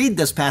 When you read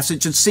this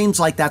passage, it seems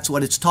like that's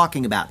what it's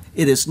talking about.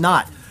 It is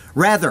not.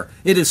 Rather,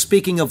 it is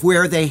speaking of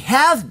where they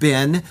have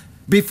been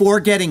before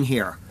getting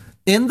here.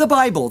 In the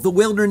Bible, the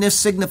wilderness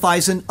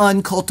signifies an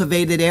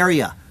uncultivated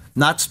area,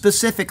 not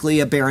specifically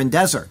a barren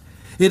desert.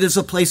 It is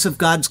a place of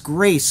God's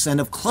grace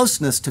and of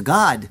closeness to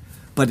God,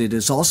 but it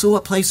is also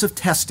a place of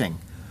testing.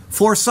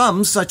 For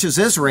some, such as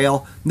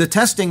Israel, the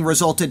testing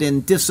resulted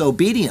in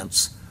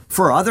disobedience.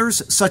 For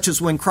others, such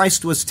as when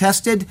Christ was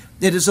tested,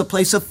 it is a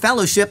place of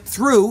fellowship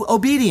through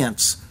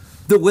obedience.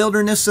 The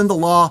wilderness and the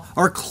law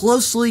are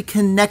closely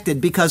connected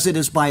because it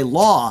is by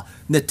law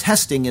the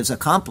testing is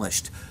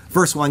accomplished.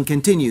 Verse 1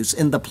 continues,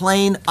 "in the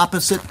plain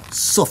opposite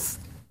Suf,"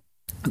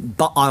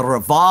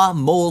 Ba'arava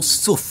Mol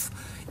Suf,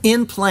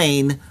 in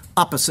plain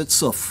opposite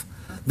Suf.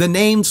 The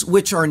names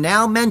which are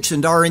now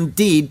mentioned are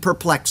indeed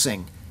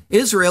perplexing.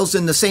 Israel's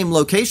in the same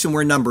location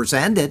where Numbers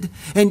ended,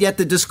 and yet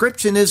the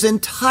description is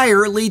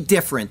entirely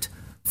different.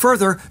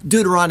 Further,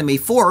 Deuteronomy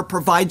 4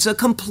 provides a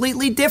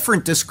completely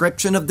different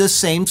description of this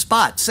same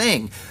spot,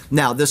 saying,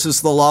 "Now this is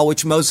the law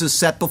which Moses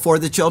set before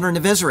the children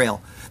of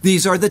Israel.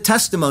 These are the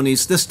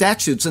testimonies, the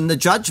statutes, and the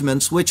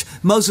judgments which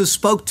Moses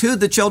spoke to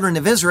the children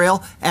of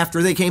Israel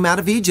after they came out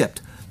of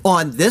Egypt.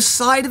 On this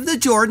side of the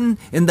Jordan,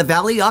 in the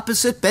valley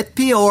opposite Bet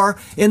Peor,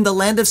 in the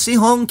land of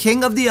Sihon,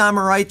 king of the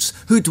Amorites,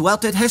 who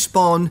dwelt at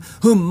Heshbon,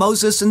 whom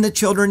Moses and the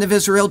children of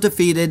Israel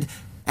defeated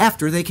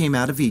after they came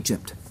out of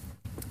Egypt."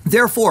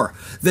 Therefore,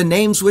 the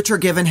names which are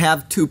given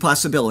have two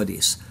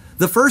possibilities.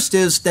 The first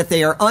is that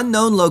they are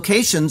unknown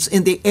locations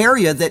in the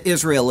area that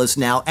Israel is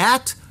now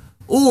at,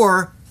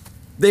 or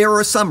they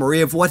are a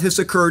summary of what has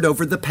occurred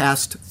over the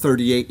past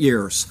 38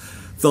 years.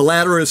 The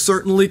latter is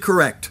certainly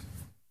correct.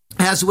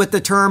 As with the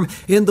term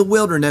 "in the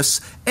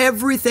wilderness,"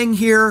 everything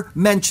here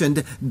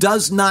mentioned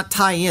does not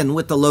tie in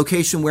with the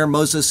location where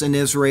Moses and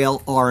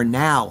Israel are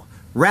now.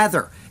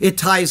 Rather, it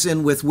ties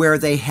in with where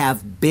they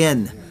have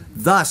been.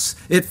 Thus,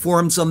 it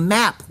forms a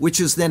map, which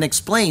is then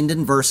explained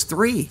in verse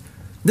 3.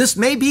 This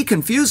may be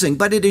confusing,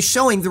 but it is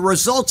showing the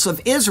results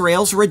of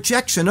Israel's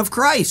rejection of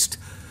Christ.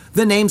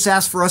 The names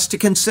ask for us to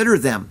consider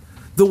them.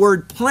 The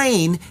word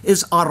plain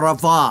is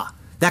Arava.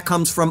 That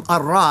comes from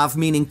arav,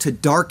 meaning to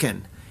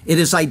darken. It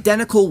is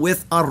identical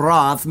with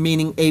arav,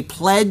 meaning a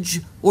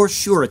pledge or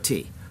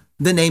surety.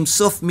 The name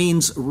suf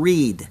means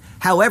reed.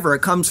 However,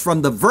 it comes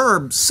from the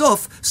verb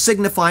suf,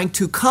 signifying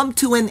to come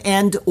to an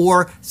end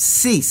or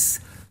cease.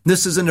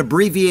 This is an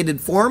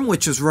abbreviated form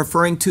which is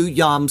referring to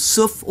Yam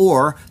Suf,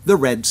 or the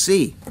Red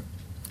Sea.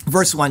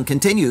 Verse 1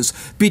 continues,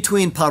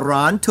 between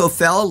Paran,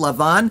 Tophel,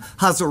 Lavan,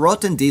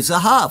 Hazarot, and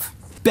Dizahav.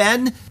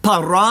 Ben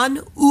Paran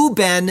u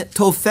ben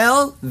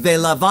Tophel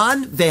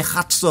veLavan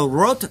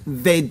veChatzorot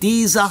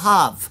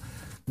veDizahav.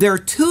 There are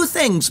two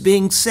things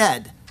being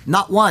said,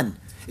 not one.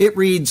 It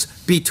reads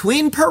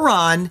between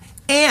Paran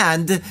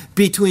and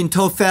between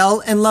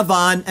Tophel and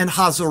Lavan and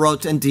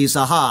Hazarot and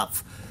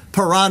Dizahav.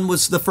 Paran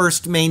was the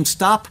first main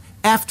stop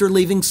after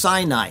leaving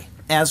Sinai,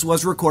 as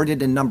was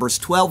recorded in Numbers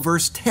 12,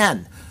 verse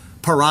 10.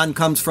 Paran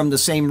comes from the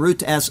same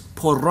root as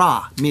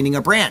porah, meaning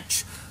a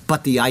branch,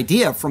 but the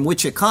idea from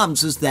which it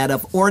comes is that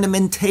of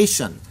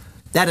ornamentation.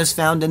 That is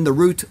found in the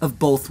root of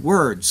both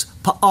words,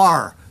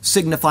 pa'ar,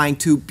 signifying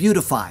to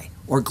beautify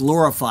or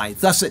glorify.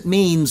 Thus it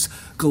means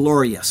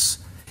glorious.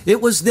 It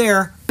was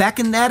there, back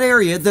in that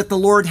area, that the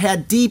Lord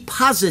had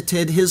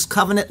deposited his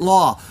covenant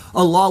law,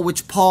 a law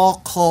which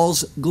Paul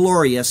calls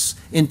glorious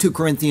in 2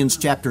 Corinthians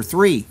chapter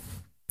 3.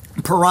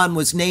 Paran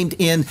was named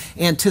in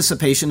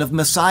anticipation of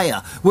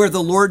Messiah, where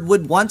the Lord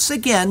would once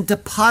again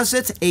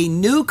deposit a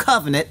new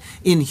covenant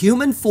in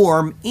human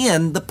form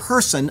in the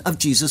person of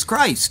Jesus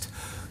Christ.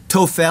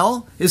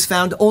 Tophel is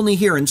found only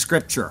here in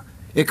Scripture.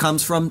 It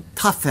comes from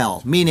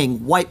tafel,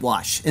 meaning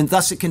whitewash, and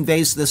thus it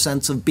conveys the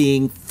sense of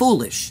being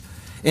foolish.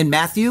 In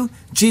Matthew,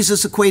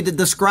 Jesus equated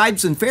the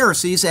scribes and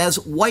Pharisees as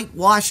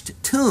whitewashed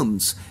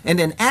tombs, and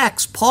in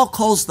Acts, Paul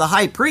calls the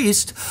high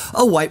priest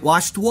a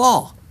whitewashed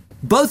wall.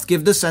 Both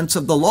give the sense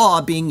of the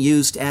law being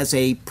used as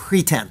a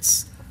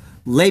pretense.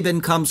 Laban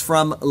comes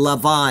from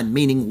Lavan,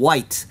 meaning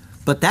white,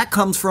 but that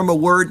comes from a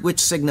word which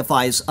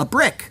signifies a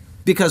brick,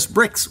 because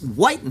bricks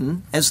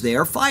whiten as they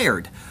are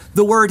fired.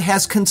 The word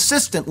has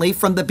consistently,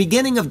 from the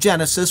beginning of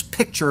Genesis,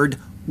 pictured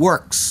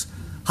works.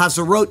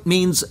 Hazarot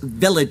means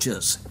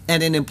villages,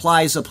 and it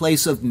implies a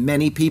place of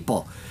many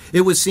people.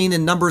 It was seen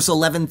in Numbers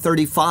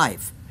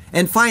 11:35.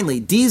 And finally,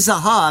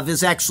 Dizahav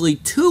is actually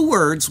two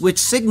words which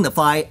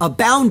signify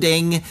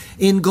abounding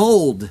in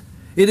gold.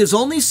 It is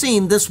only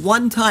seen this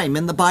one time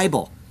in the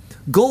Bible.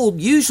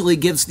 Gold usually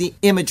gives the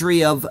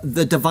imagery of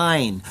the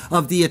divine,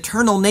 of the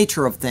eternal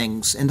nature of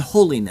things and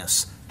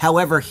holiness.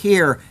 However,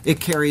 here it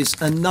carries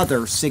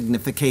another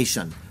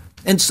signification.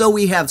 And so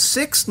we have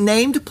 6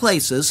 named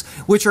places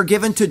which are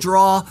given to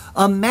draw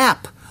a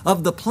map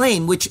of the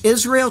plain which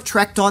Israel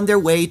trekked on their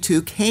way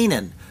to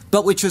Canaan,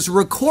 but which is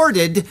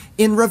recorded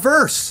in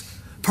reverse.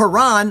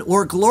 Paran,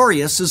 or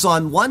glorious, is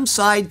on one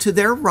side to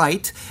their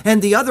right,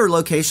 and the other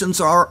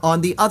locations are on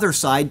the other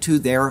side to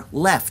their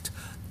left.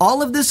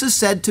 All of this is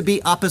said to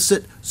be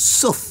opposite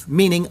Suf,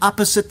 meaning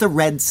opposite the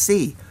Red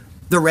Sea.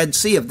 The Red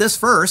Sea of this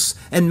verse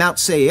and Mount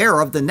Seir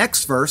of the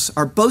next verse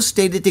are both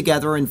stated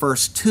together in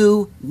verse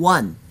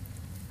 2:1.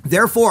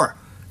 Therefore,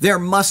 there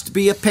must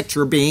be a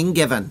picture being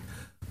given.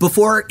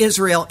 Before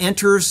Israel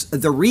enters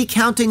the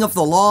recounting of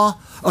the law,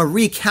 a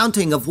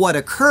recounting of what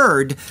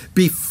occurred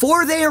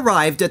before they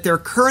arrived at their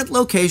current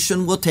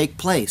location will take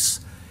place.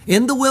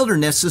 In the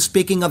wilderness is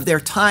speaking of their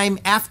time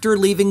after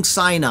leaving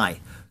Sinai.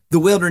 The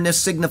wilderness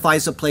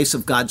signifies a place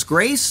of God's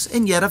grace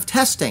and yet of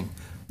testing.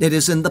 It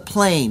is in the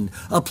plain,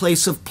 a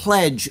place of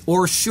pledge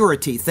or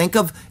surety. Think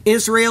of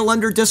Israel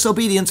under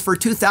disobedience for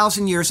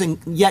 2,000 years, and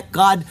yet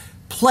God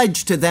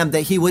pledged to them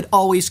that he would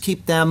always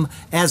keep them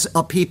as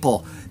a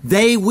people.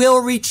 They will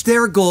reach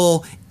their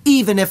goal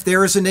even if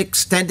there is an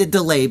extended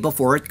delay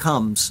before it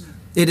comes.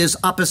 It is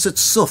opposite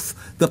Suf,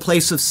 the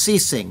place of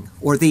ceasing,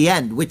 or the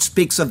end, which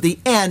speaks of the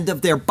end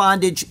of their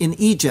bondage in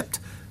Egypt.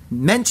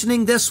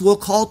 Mentioning this will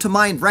call to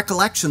mind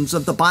recollections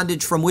of the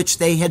bondage from which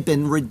they had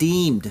been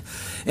redeemed.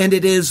 And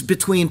it is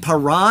between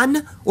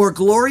Paran, or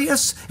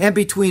glorious, and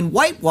between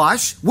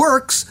whitewash,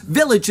 works,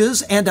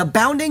 villages, and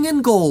abounding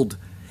in gold.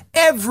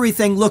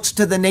 Everything looks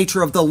to the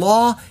nature of the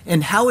law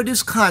and how it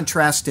is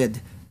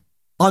contrasted.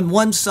 On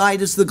one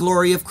side is the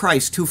glory of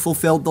Christ who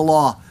fulfilled the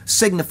law,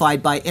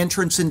 signified by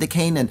entrance into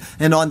Canaan,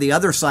 and on the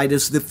other side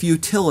is the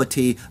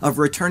futility of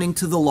returning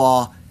to the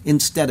law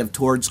instead of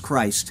towards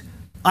Christ.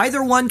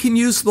 Either one can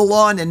use the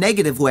law in a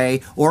negative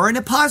way or in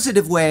a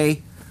positive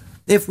way.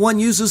 If one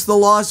uses the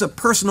law as a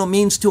personal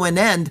means to an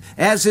end,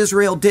 as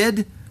Israel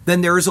did,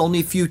 then there is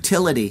only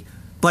futility.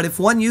 But if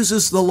one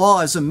uses the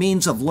law as a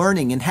means of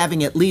learning and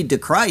having it lead to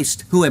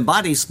Christ, who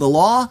embodies the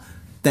law,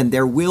 then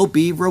there will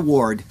be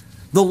reward.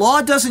 The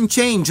law doesn't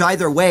change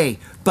either way,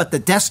 but the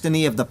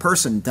destiny of the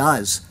person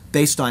does,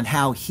 based on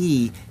how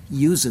he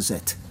uses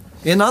it.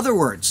 In other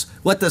words,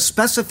 what the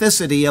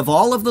specificity of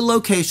all of the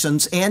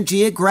locations and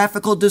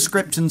geographical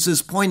descriptions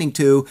is pointing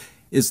to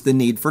is the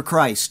need for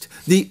Christ,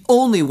 the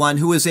only one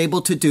who is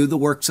able to do the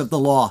works of the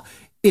law.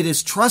 It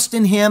is trust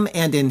in him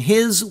and in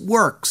his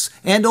works,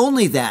 and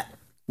only that,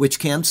 which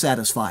can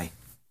satisfy.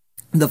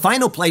 The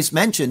final place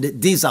mentioned,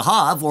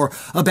 Dizahav, or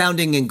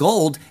abounding in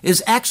gold,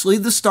 is actually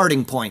the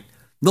starting point.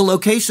 The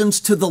locations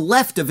to the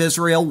left of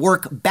Israel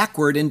work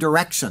backward in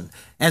direction,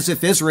 as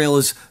if Israel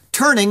is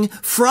turning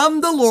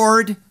from the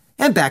Lord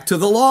and back to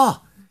the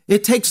law.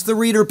 It takes the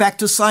reader back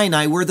to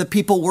Sinai, where the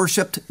people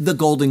worshipped the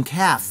golden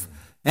calf.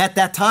 At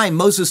that time,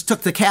 Moses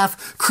took the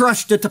calf,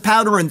 crushed it to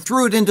powder, and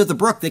threw it into the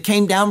brook that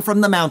came down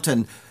from the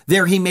mountain.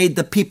 There he made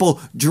the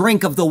people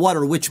drink of the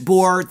water which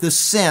bore the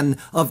sin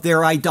of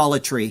their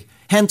idolatry.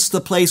 Hence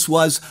the place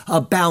was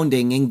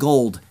abounding in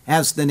gold,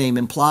 as the name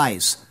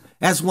implies.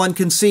 As one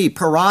can see,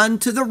 Paran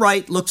to the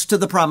right looks to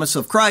the promise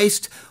of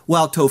Christ,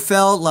 while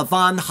Tophel,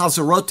 Lavan,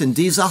 Hazarot, and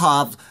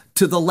Dizahav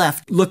to the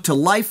left look to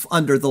life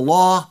under the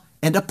law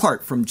and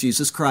apart from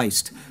Jesus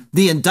Christ.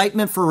 The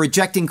indictment for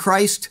rejecting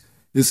Christ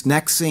is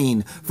next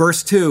seen.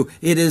 Verse 2,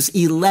 it is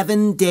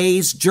 11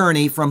 days'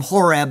 journey from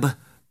Horeb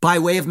by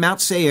way of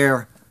Mount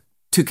Seir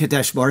to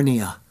Kadesh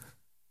Barnea.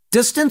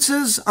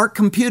 Distances are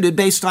computed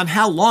based on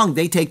how long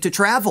they take to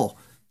travel.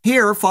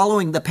 Here,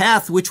 following the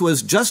path which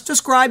was just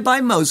described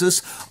by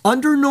Moses,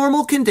 under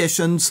normal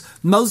conditions,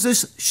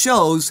 Moses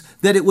shows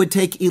that it would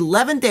take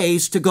 11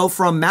 days to go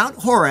from Mount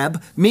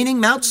Horeb, meaning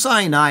Mount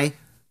Sinai,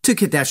 to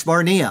Kadesh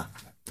Barnea.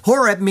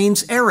 Horeb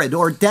means arid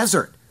or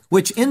desert,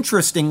 which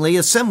interestingly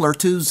is similar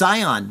to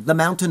Zion, the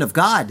mountain of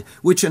God,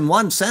 which in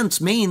one sense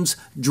means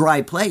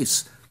dry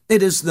place.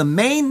 It is the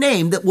main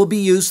name that will be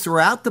used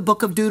throughout the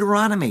book of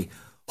Deuteronomy.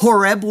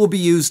 Horeb will be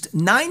used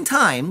 9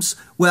 times,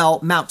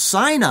 while Mount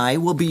Sinai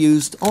will be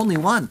used only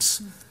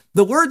once.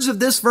 The words of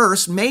this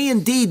verse may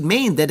indeed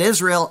mean that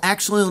Israel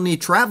actually only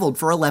traveled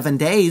for 11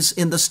 days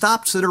in the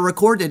stops that are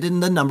recorded in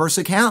the Numbers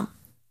account.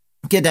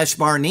 Kadesh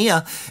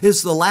Barnea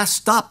is the last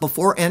stop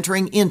before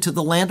entering into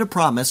the land of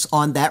promise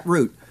on that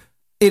route.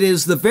 It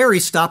is the very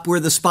stop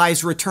where the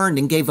spies returned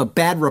and gave a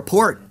bad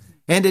report,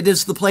 and it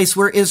is the place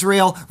where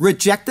Israel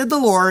rejected the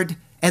Lord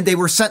and they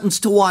were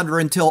sentenced to wander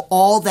until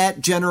all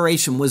that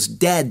generation was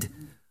dead.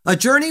 A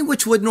journey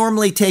which would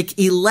normally take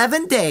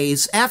 11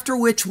 days, after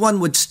which one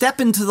would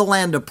step into the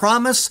land of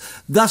promise,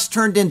 thus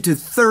turned into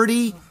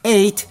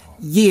 38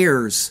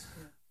 years.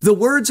 The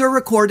words are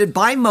recorded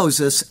by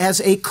Moses as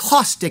a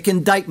caustic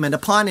indictment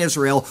upon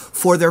Israel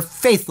for their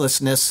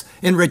faithlessness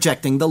in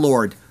rejecting the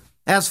Lord.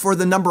 As for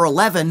the number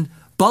 11,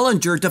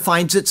 Bullinger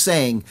defines it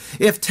saying,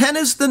 if 10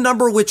 is the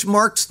number which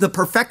marks the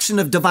perfection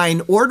of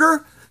divine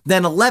order,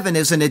 then 11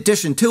 is an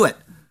addition to it,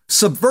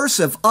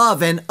 subversive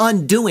of and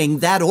undoing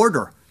that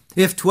order.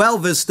 If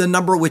 12 is the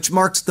number which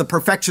marks the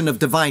perfection of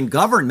divine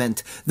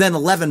government, then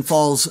 11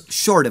 falls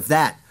short of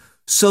that.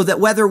 So that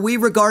whether we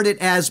regard it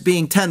as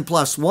being 10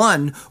 plus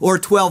 1 or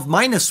 12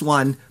 minus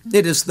 1,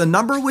 it is the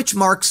number which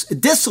marks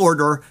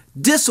disorder,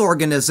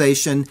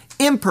 disorganization,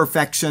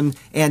 imperfection,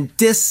 and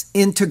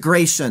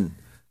disintegration.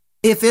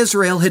 If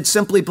Israel had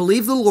simply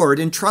believed the Lord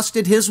and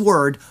trusted his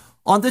word,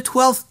 on the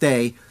 12th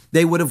day,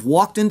 they would have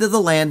walked into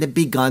the land and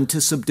begun to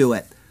subdue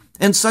it.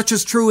 And such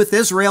is true with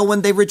Israel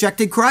when they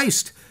rejected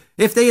Christ.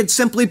 If they had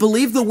simply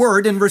believed the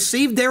word and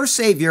received their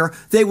Savior,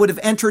 they would have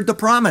entered the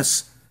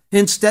promise.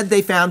 Instead,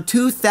 they found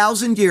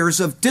 2,000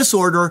 years of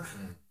disorder,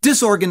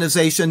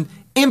 disorganization,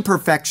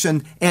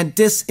 imperfection, and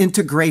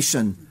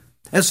disintegration.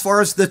 As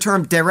far as the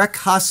term Derek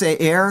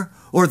HaSeir,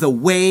 or the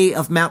way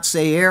of Mount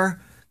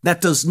Seir,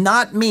 that does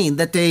not mean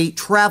that they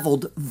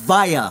traveled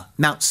via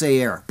Mount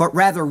Seir, but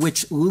rather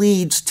which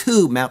leads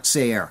to Mount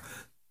Seir.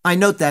 I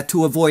note that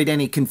to avoid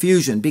any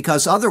confusion,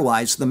 because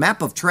otherwise the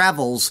map of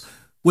travels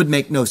would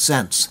make no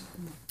sense.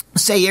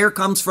 Seir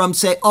comes from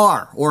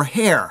Se'ar, or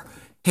hair.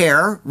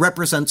 Hair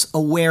represents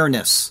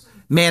awareness.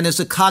 Man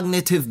is a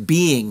cognitive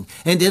being,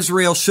 and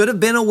Israel should have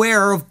been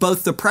aware of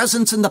both the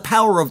presence and the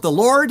power of the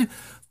Lord,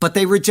 but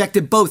they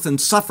rejected both and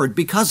suffered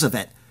because of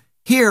it.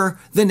 Here,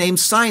 the name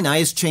Sinai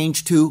is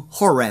changed to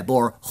Horeb,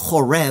 or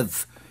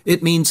Chorev.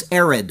 It means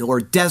arid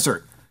or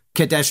desert.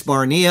 Kadesh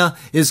Barnea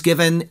is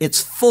given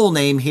its full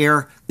name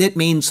here. It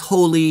means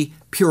holy,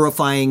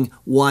 purifying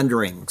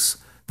wanderings.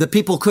 The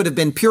people could have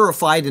been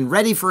purified and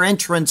ready for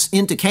entrance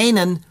into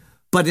Canaan,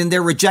 but in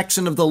their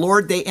rejection of the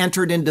Lord, they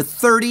entered into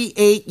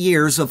 38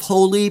 years of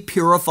holy,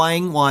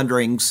 purifying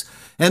wanderings.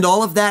 And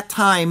all of that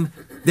time,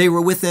 they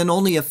were within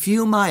only a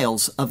few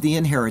miles of the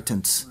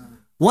inheritance.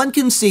 One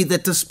can see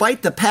that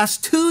despite the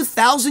past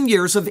 2,000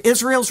 years of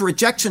Israel's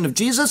rejection of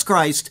Jesus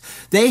Christ,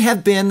 they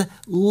have been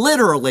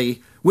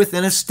literally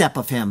within a step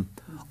of him.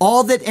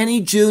 All that any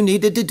Jew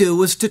needed to do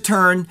was to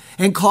turn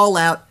and call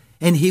out,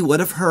 and he would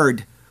have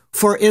heard.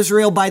 For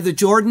Israel by the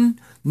Jordan,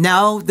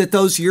 now that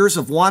those years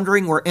of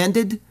wandering were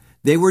ended,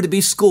 they were to be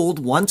schooled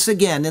once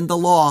again in the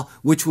law,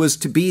 which was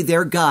to be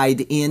their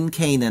guide in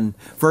Canaan.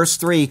 Verse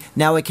 3,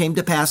 now it came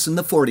to pass in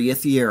the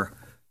 40th year.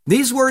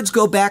 These words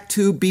go back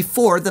to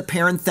before the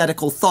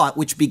parenthetical thought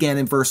which began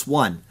in verse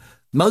 1.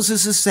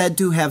 Moses is said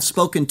to have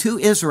spoken to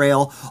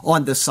Israel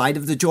on the side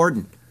of the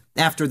Jordan.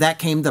 After that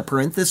came the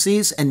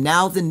parentheses, and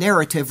now the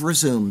narrative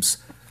resumes.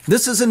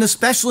 This is an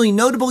especially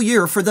notable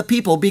year for the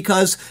people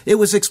because it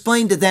was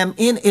explained to them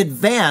in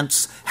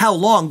advance how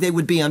long they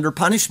would be under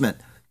punishment.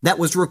 That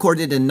was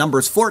recorded in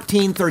Numbers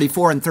 14,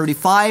 34, and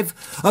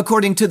 35.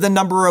 According to the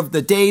number of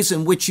the days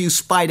in which you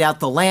spied out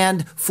the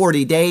land,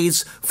 40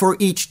 days. For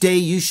each day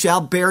you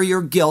shall bear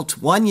your guilt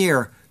 1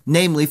 year,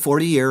 namely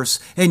 40 years,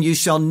 and you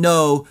shall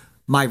know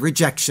my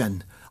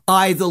rejection.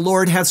 I, the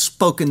Lord, have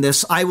spoken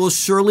this. I will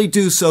surely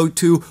do so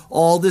to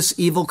all this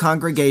evil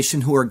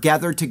congregation who are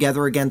gathered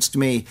together against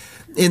me.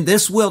 In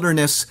this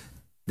wilderness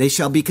they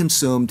shall be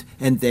consumed,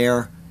 and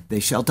there they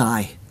shall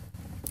die.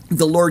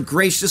 The Lord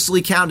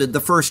graciously counted the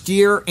first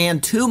year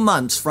and 2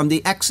 months from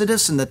the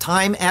Exodus and the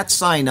time at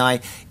Sinai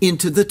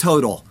into the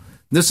total.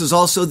 This is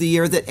also the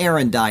year that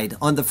Aaron died,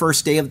 on the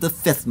first day of the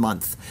 5th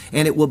month,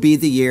 and it will be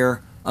the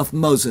year of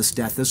Moses'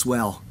 death as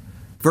well.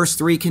 Verse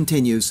 3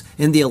 continues,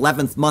 in the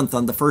 11th month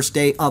on the first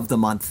day of the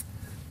month.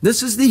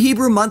 This is the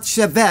Hebrew month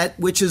Shevet,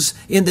 which is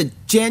in the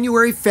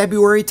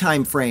January-February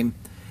time frame.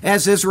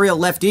 As Israel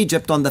left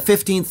Egypt on the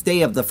 15th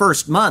day of the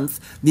first month,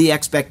 the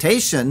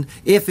expectation,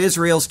 if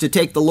Israel's to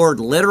take the Lord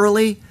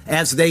literally,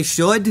 as they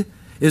should,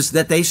 is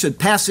that they should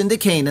pass into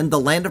Canaan, the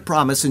land of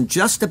promise, in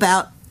just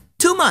about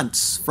 2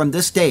 months from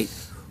this date.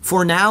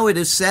 For now it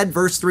is said,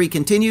 verse 3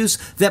 continues,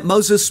 that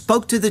Moses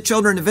spoke to the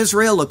children of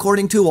Israel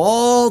according to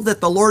all that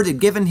the Lord had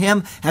given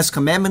him as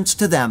commandments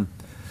to them.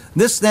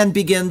 This then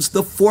begins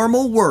the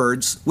formal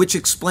words which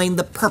explain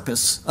the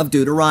purpose of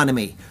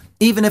Deuteronomy.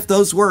 Even if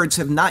those words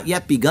have not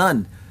yet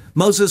begun,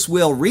 Moses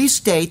will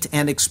restate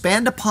and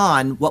expand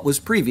upon what was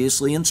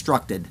previously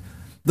instructed.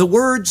 The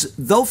words,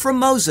 though from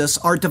Moses,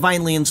 are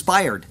divinely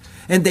inspired,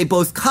 and they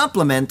both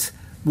complement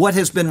what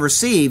has been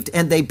received,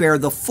 and they bear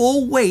the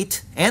full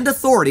weight and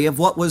authority of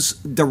what was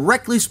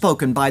directly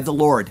spoken by the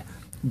Lord.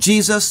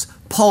 Jesus,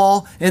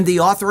 Paul, and the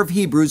author of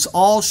Hebrews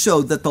all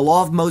showed that the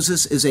law of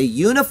Moses is a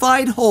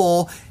unified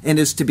whole and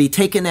is to be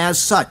taken as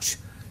such.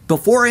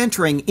 Before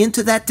entering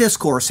into that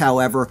discourse,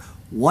 however,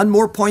 one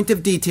more point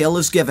of detail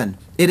is given.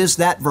 It is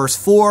that verse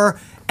 4,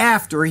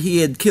 after he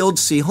had killed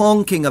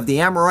Sihon, king of the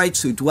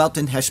Amorites, who dwelt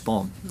in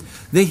Heshbon.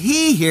 The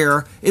he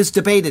here is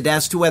debated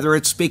as to whether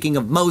it's speaking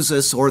of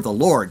Moses or the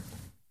Lord.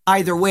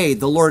 Either way,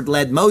 the Lord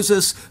led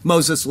Moses,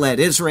 Moses led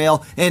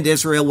Israel, and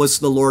Israel was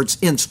the Lord's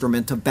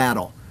instrument of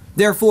battle.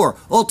 Therefore,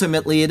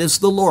 ultimately, it is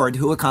the Lord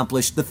who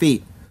accomplished the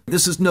feat.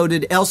 This is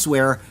noted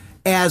elsewhere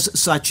as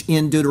such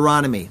in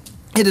Deuteronomy.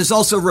 It is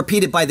also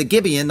repeated by the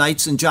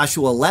Gibeonites in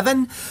Joshua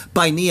 11,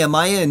 by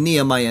Nehemiah in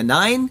Nehemiah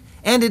 9,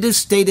 and it is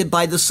stated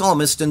by the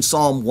psalmist in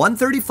Psalm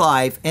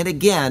 135 and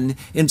again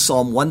in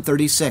Psalm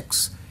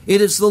 136. It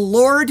is the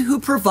Lord who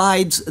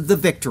provides the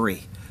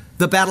victory.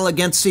 The battle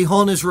against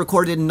Sihon is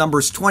recorded in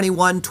Numbers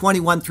 21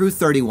 through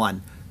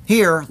 31.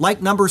 Here, like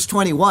Numbers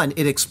 21,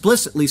 it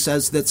explicitly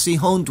says that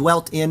Sihon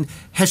dwelt in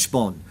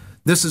Heshbon.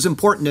 This is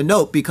important to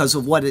note because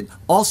of what it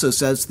also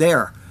says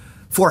there.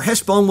 For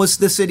Heshbon was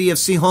the city of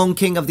Sihon,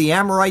 king of the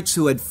Amorites,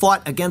 who had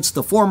fought against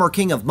the former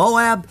king of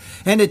Moab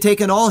and had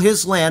taken all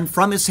his land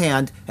from his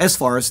hand as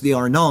far as the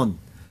Arnon.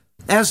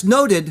 As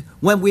noted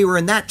when we were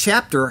in that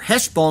chapter,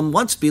 Heshbon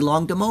once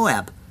belonged to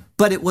Moab,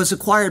 but it was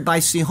acquired by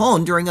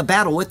Sihon during a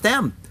battle with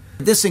them.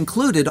 This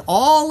included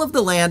all of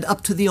the land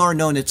up to the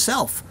Arnon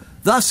itself.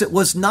 Thus, it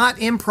was not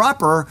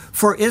improper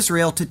for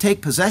Israel to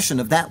take possession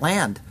of that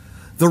land.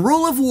 The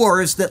rule of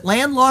war is that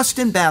land lost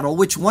in battle,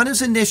 which one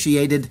is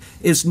initiated,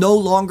 is no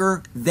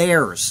longer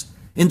theirs.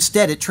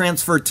 Instead, it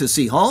transferred to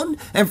Sihon,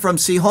 and from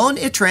Sihon,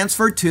 it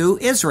transferred to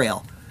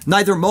Israel.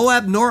 Neither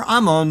Moab nor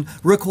Ammon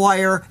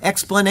require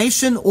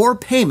explanation or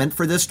payment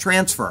for this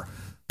transfer.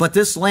 But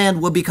this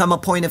land will become a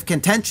point of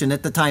contention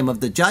at the time of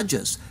the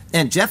judges,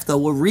 and Jephthah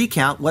will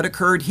recount what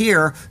occurred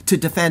here to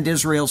defend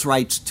Israel's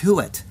rights to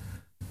it.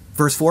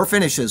 Verse 4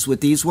 finishes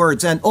with these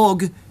words, and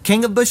Og,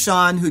 king of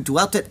Bashan, who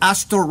dwelt at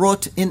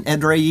Ashtaroth in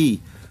Edrei.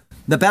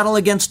 The battle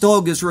against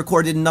Og is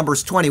recorded in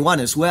Numbers 21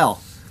 as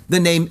well. The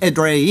name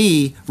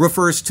Edrei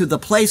refers to the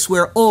place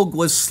where Og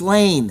was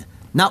slain,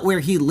 not where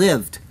he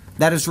lived.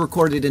 That is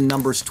recorded in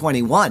Numbers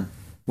 21,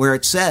 where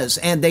it says,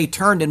 and they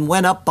turned and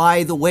went up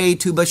by the way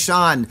to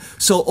Bashan.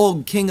 So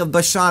Og, king of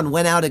Bashan,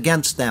 went out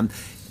against them,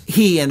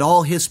 he and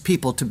all his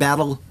people, to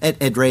battle at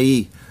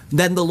Edrei.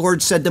 Then the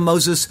Lord said to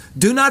Moses,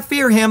 do not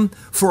fear him,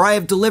 for I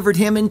have delivered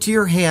him into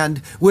your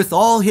hand with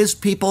all his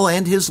people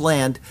and his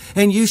land,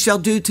 and you shall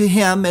do to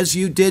him as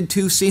you did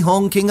to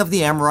Sihon, king of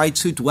the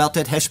Amorites, who dwelt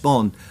at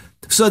Heshbon.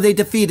 So they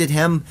defeated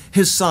him,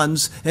 his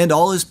sons, and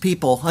all his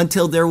people,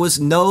 until there was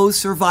no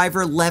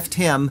survivor left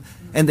him,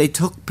 and they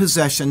took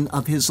possession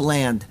of his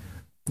land.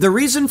 The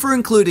reason for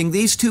including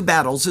these two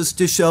battles is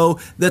to show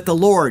that the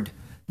Lord,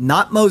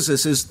 not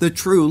Moses, is the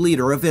true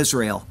leader of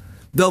Israel.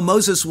 Though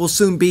Moses will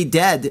soon be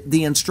dead,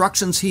 the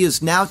instructions he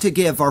is now to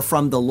give are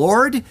from the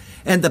Lord,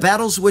 and the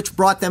battles which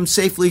brought them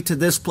safely to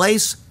this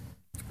place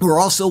were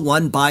also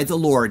won by the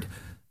Lord.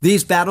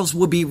 These battles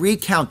will be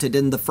recounted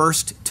in the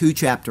first 2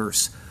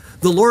 chapters.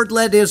 The Lord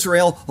led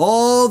Israel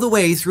all the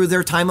way through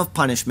their time of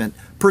punishment,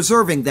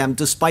 preserving them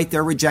despite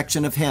their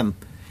rejection of him.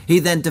 He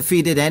then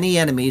defeated any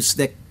enemies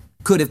that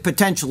could have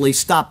potentially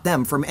stopped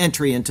them from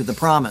entry into the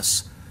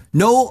promise.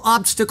 No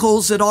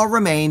obstacles at all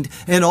remained,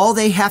 and all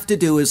they have to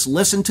do is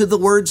listen to the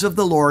words of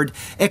the Lord,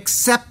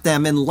 accept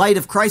them in light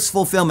of Christ's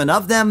fulfillment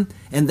of them,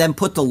 and then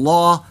put the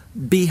law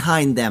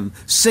behind them,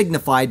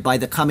 signified by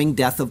the coming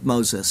death of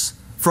Moses.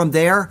 From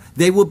there,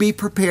 they will be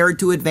prepared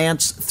to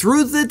advance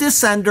through the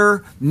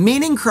descender,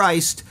 meaning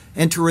Christ,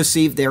 and to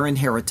receive their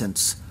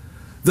inheritance.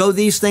 Though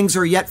these things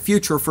are yet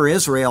future for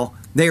Israel,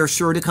 they are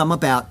sure to come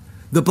about.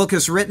 The book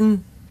is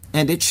written,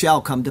 and it shall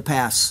come to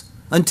pass.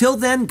 Until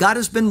then, God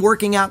has been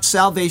working out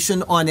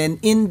salvation on an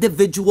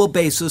individual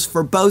basis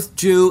for both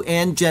Jew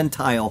and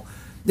Gentile.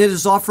 It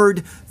is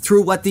offered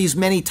through what these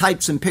many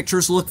types and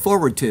pictures look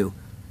forward to,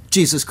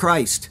 Jesus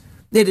Christ.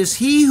 It is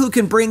He who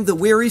can bring the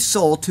weary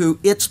soul to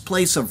its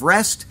place of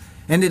rest,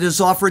 and it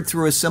is offered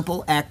through a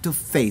simple act of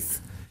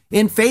faith.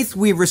 In faith,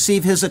 we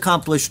receive His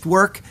accomplished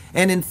work,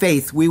 and in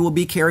faith, we will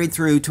be carried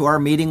through to our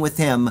meeting with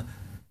Him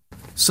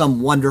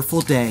some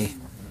wonderful day.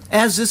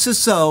 As this is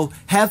so,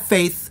 have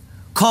faith,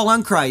 call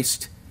on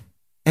Christ,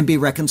 and be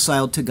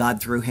reconciled to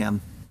God through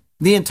Him.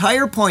 The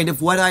entire point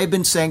of what I've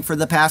been saying for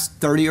the past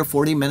 30 or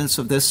 40 minutes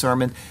of this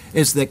sermon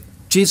is that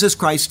Jesus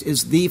Christ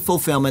is the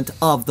fulfillment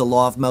of the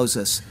law of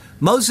Moses.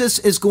 Moses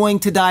is going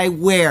to die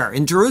where?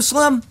 In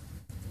Jerusalem?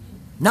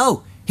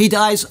 No, he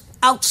dies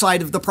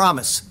outside of the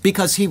promise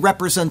because he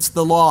represents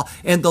the law,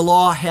 and the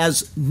law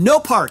has no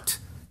part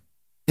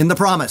in the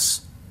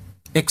promise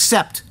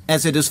except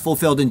as it is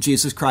fulfilled in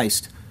Jesus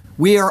Christ.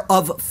 We are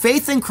of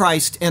faith in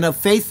Christ and of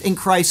faith in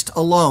Christ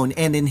alone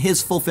and in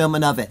His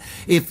fulfillment of it.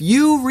 If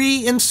you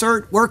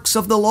reinsert works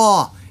of the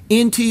law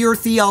into your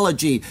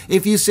theology,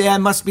 if you say, I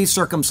must be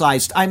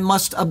circumcised, I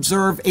must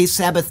observe a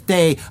Sabbath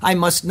day, I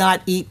must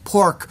not eat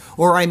pork,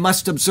 or I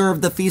must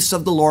observe the feasts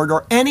of the Lord,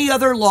 or any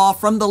other law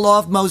from the law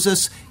of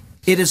Moses,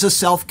 it is a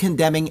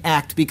self-condemning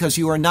act because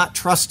you are not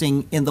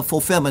trusting in the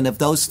fulfillment of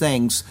those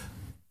things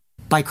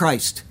by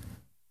Christ.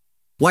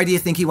 Why do you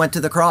think He went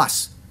to the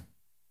cross?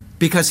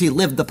 Because He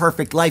lived the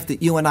perfect life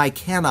that you and I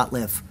cannot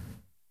live.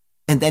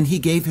 And then He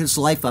gave His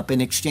life up in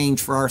exchange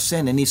for our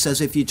sin. And He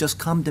says, if you just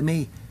come to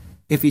me,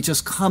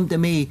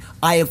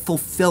 I have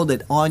fulfilled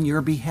it on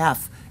your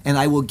behalf, and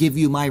I will give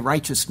you my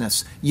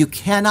righteousness. You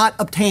cannot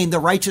obtain the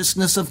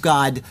righteousness of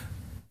God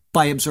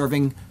by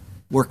observing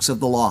works of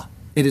the law.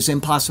 It is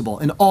impossible.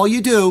 And all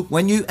you do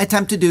when you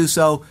attempt to do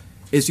so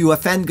is you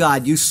offend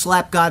God. You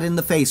slap God in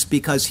the face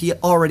because He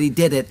already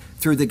did it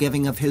through the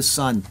giving of His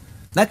Son.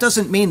 That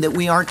doesn't mean that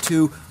we aren't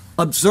to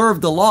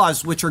observe the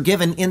laws which are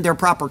given in their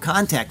proper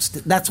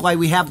context. That's why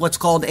we have what's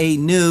called a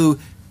New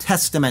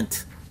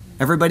Testament.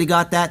 Everybody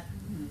got that?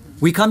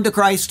 We come to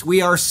Christ,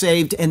 we are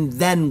saved, and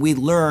then we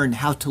learn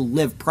how to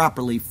live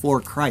properly for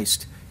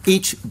Christ.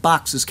 Each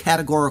box is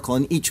categorical,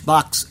 and each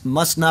box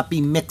must not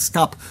be mixed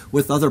up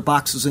with other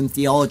boxes in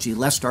theology,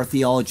 lest our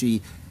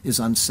theology is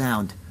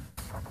unsound.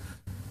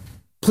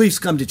 Please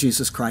come to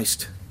Jesus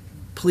Christ.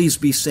 Please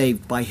be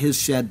saved by His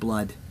shed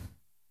blood,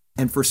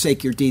 and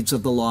forsake your deeds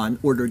of the law in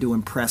order to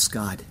impress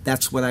God.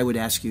 That's what I would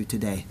ask you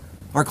today.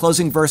 Our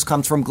closing verse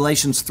comes from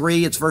Galatians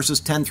 3. It's verses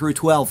 10 through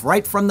 12,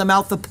 right from the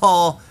mouth of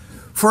Paul.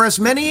 For as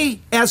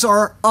many as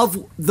are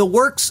of the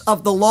works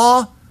of the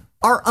law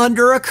are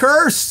under a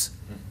curse.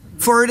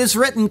 For it is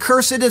written,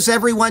 cursed is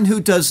everyone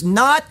who does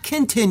not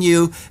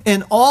continue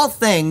in all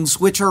things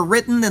which are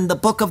written in the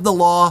book of the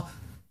law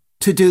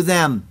to do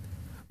them.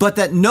 But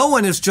that no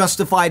one is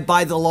justified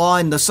by the law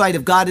in the sight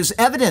of God is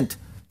evident.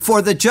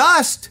 For the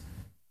just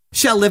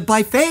shall live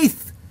by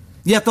faith.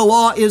 Yet the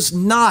law is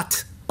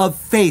not of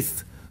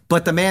faith,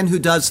 but the man who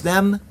does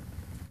them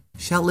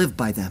shall live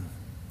by them.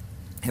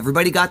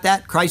 Everybody got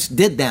that? Christ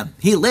did them.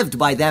 He lived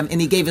by them,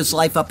 and He gave His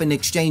life up in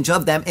exchange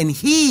of them, and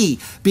He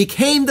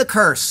became the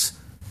curse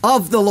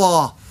of the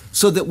law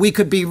so that we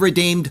could be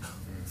redeemed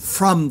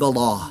from the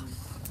law.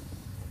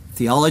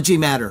 Theology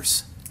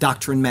matters.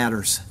 Doctrine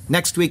matters.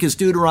 Next week is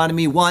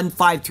Deuteronomy 1,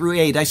 5 through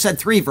 8. I said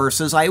 3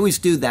 verses. I always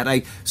do that.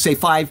 I say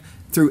 5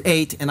 through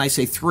 8, and I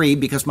say 3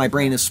 because my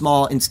brain is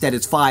small. Instead,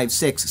 it's 5,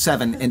 6,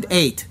 7, and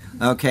 8.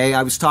 Okay,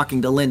 I was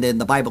talking to Linda in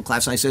the Bible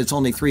class, and I said it's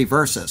only 3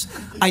 verses.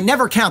 I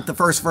never count the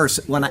first verse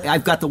when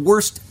I've got the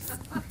worst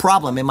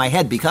problem in my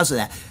head because of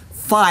that.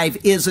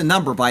 5 is a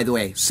number, by the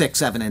way, 6,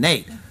 7, and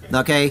 8.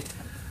 Okay,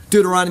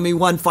 Deuteronomy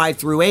 1, 5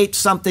 through 8,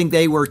 something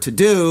they were to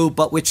do,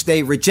 but which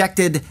they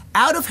rejected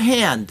out of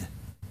hand.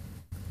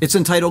 It's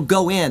entitled,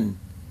 Go In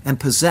and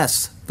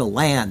Possess the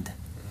Land.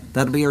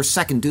 That'll be our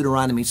second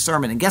Deuteronomy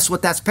sermon. And guess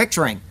what that's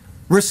picturing?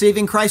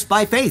 Receiving Christ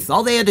by faith.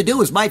 All they had to do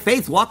was by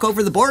faith walk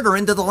over the border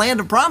into the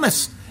land of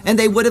promise. And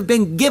they would have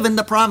been given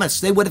the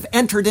promise. They would have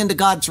entered into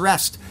God's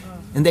rest.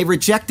 And they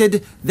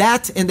rejected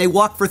that, and they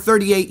walked for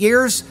 38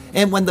 years.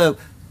 And when the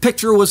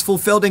picture was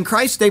fulfilled in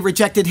Christ, they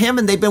rejected Him,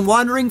 and they've been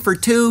wandering for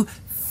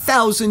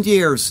 2,000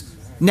 years.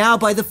 Now,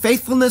 by the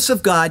faithfulness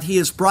of God, He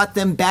has brought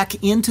them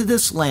back into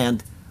this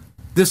land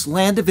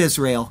of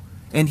Israel,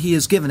 and He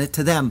has given it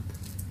to them.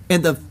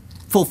 And the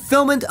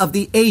fulfillment of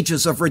the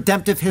ages of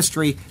redemptive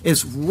history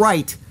is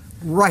right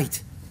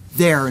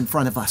there in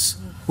front of us.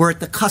 We're at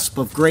the cusp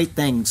of great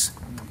things.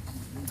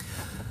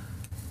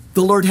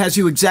 The Lord has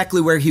you exactly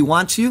where He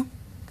wants you.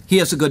 He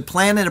has a good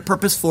plan and a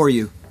purpose for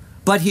you.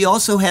 but he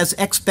also has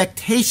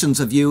expectations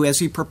of you as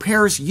he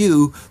prepares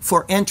you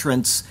for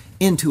entrance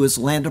into his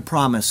land of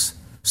promise.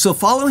 So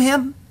follow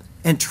him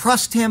and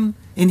trust him,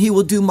 and he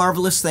will do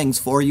marvelous things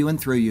for you and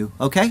through you,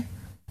 okay?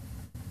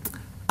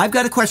 I've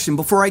got a question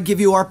before I give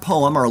you our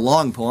poem, our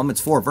long poem.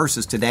 It's 4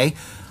 verses today.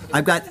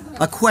 I've got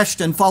a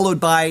question followed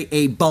by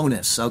a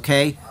bonus,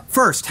 okay?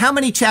 First, how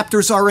many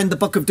chapters are in the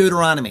book of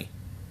Deuteronomy?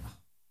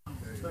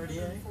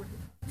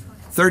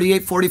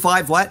 38,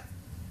 45, what?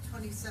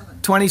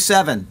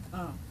 27.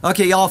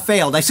 Okay, y'all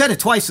failed. I said it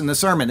twice in the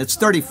sermon. It's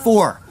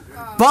 34.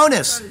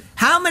 Bonus.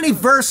 How many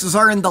verses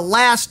are in the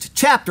last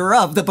chapter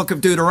of the book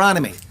of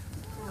Deuteronomy?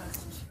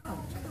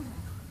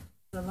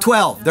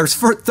 12. There's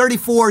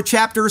 34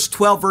 chapters,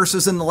 12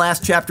 verses in the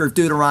last chapter of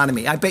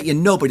Deuteronomy. I bet you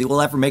nobody will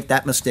ever make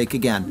that mistake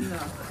again.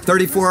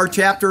 34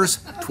 chapters,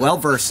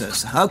 12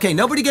 verses. Okay,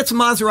 nobody gets a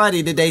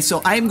Maserati today,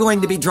 so I'm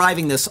going to be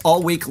driving this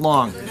all week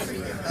long.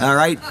 All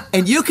right?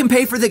 And you can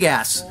pay for the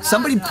gas.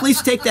 Somebody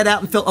please take that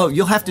out and fill. Oh,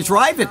 you'll have to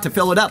drive it to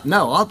fill it up.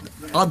 No,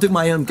 I'll do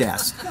my own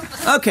gas.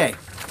 Okay.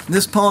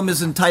 This poem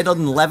is entitled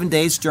An 11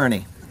 Days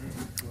Journey.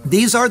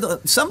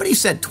 Somebody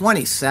said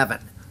 27.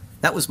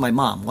 That was my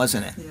mom,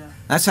 wasn't it? Yeah.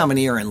 That's how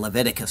many are in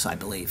Leviticus, I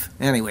believe.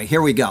 Anyway,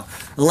 here we go.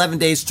 11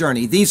 Days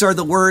Journey. These are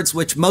the words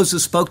which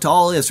Moses spoke to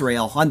all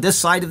Israel on this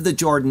side of the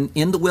Jordan,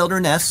 in the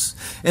wilderness,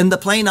 in the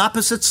plain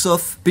opposite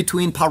Suf,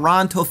 between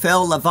Paran,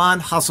 Tophel, Lavan,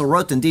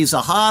 Hazarot, and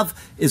Dizahav,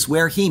 is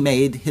where he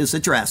made his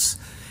address.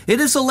 It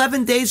is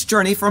 11 days'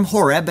 journey from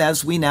Horeb,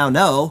 as we now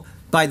know,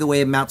 by the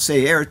way of Mount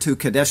Seir to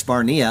Kadesh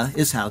Barnea,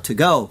 is how to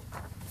go.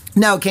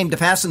 Now it came to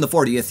pass in the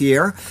 40th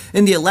year,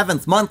 in the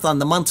 11th month, on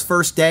the month's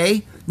first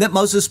day, that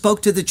Moses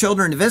spoke to the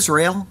children of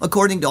Israel,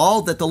 according to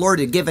all that the Lord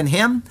had given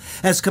him,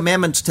 as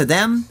commandments to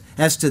them.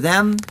 As to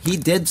them, he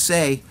did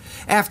say,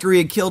 after he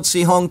had killed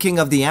Sihon, king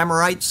of the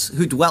Amorites,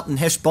 who dwelt in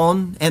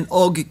Heshbon, and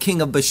Og,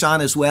 king of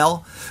Bashan as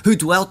well, who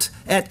dwelt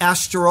at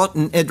Ashtaroth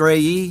and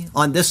Edrei,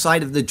 on this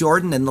side of the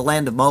Jordan, in the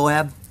land of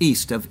Moab,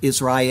 east of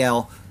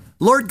Israel.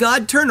 Lord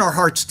God, turn our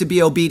hearts to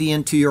be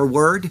obedient to your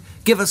word.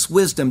 Give us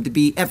wisdom to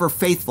be ever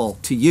faithful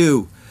to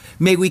you.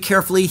 May we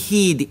carefully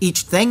heed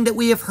each thing that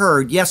we have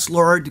heard. Yes,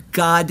 Lord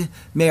God,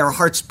 may our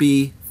hearts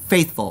be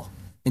faithful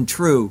and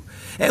true.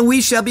 And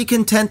we shall be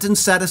content and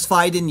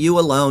satisfied in you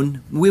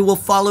alone. We will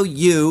follow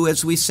you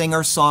as we sing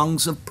our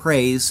songs of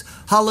praise.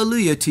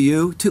 Hallelujah to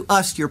you. To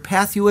us your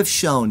path you have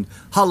shown.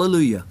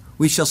 Hallelujah.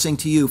 We shall sing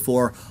to you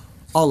for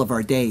all of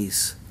our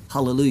days.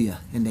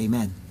 Hallelujah and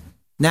amen.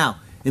 Now,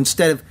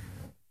 instead of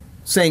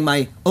saying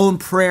my own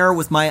prayer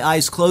with my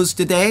eyes closed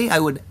today, I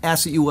would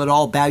ask that you would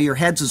all bow your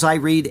heads as I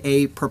read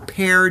a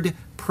prepared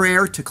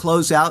prayer to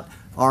close out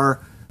our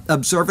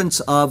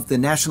observance of the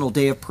National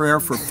Day of Prayer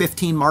for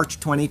 15 March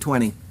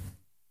 2020.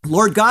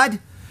 Lord God,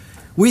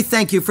 we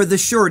thank you for the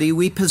surety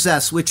we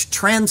possess, which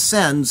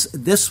transcends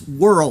this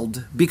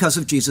world because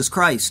of Jesus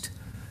Christ.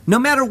 No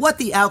matter what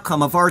the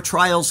outcome of our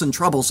trials and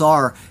troubles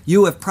are,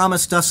 you have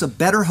promised us a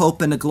better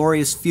hope and a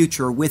glorious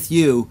future with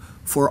you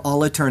for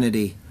all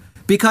eternity.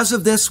 Because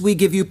of this, we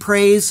give you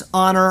praise,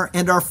 honor,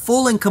 and our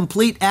full and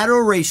complete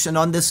adoration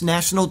on this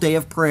National Day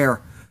of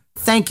Prayer.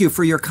 Thank you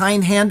for your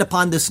kind hand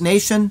upon this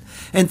nation,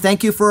 and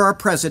thank you for our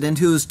president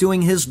who is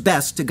doing his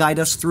best to guide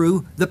us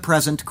through the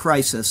present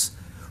crisis.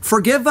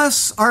 Forgive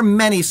us our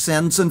many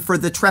sins and for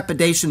the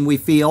trepidation we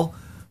feel,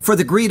 for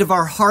the greed of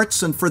our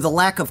hearts and for the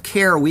lack of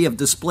care we have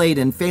displayed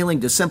in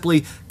failing to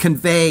simply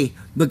convey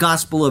the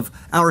gospel of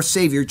our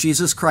Savior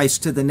Jesus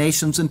Christ to the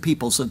nations and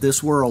peoples of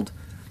this world.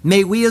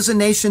 May we as a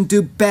nation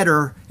do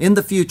better in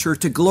the future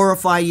to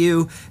glorify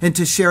you and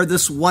to share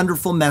this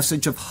wonderful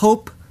message of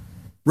hope,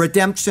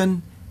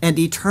 redemption, and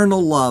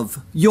eternal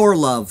love, your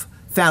love,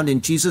 found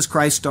in Jesus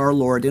Christ our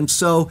Lord. And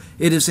so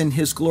it is in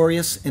his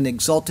glorious and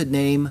exalted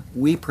name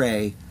we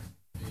pray.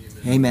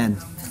 Amen.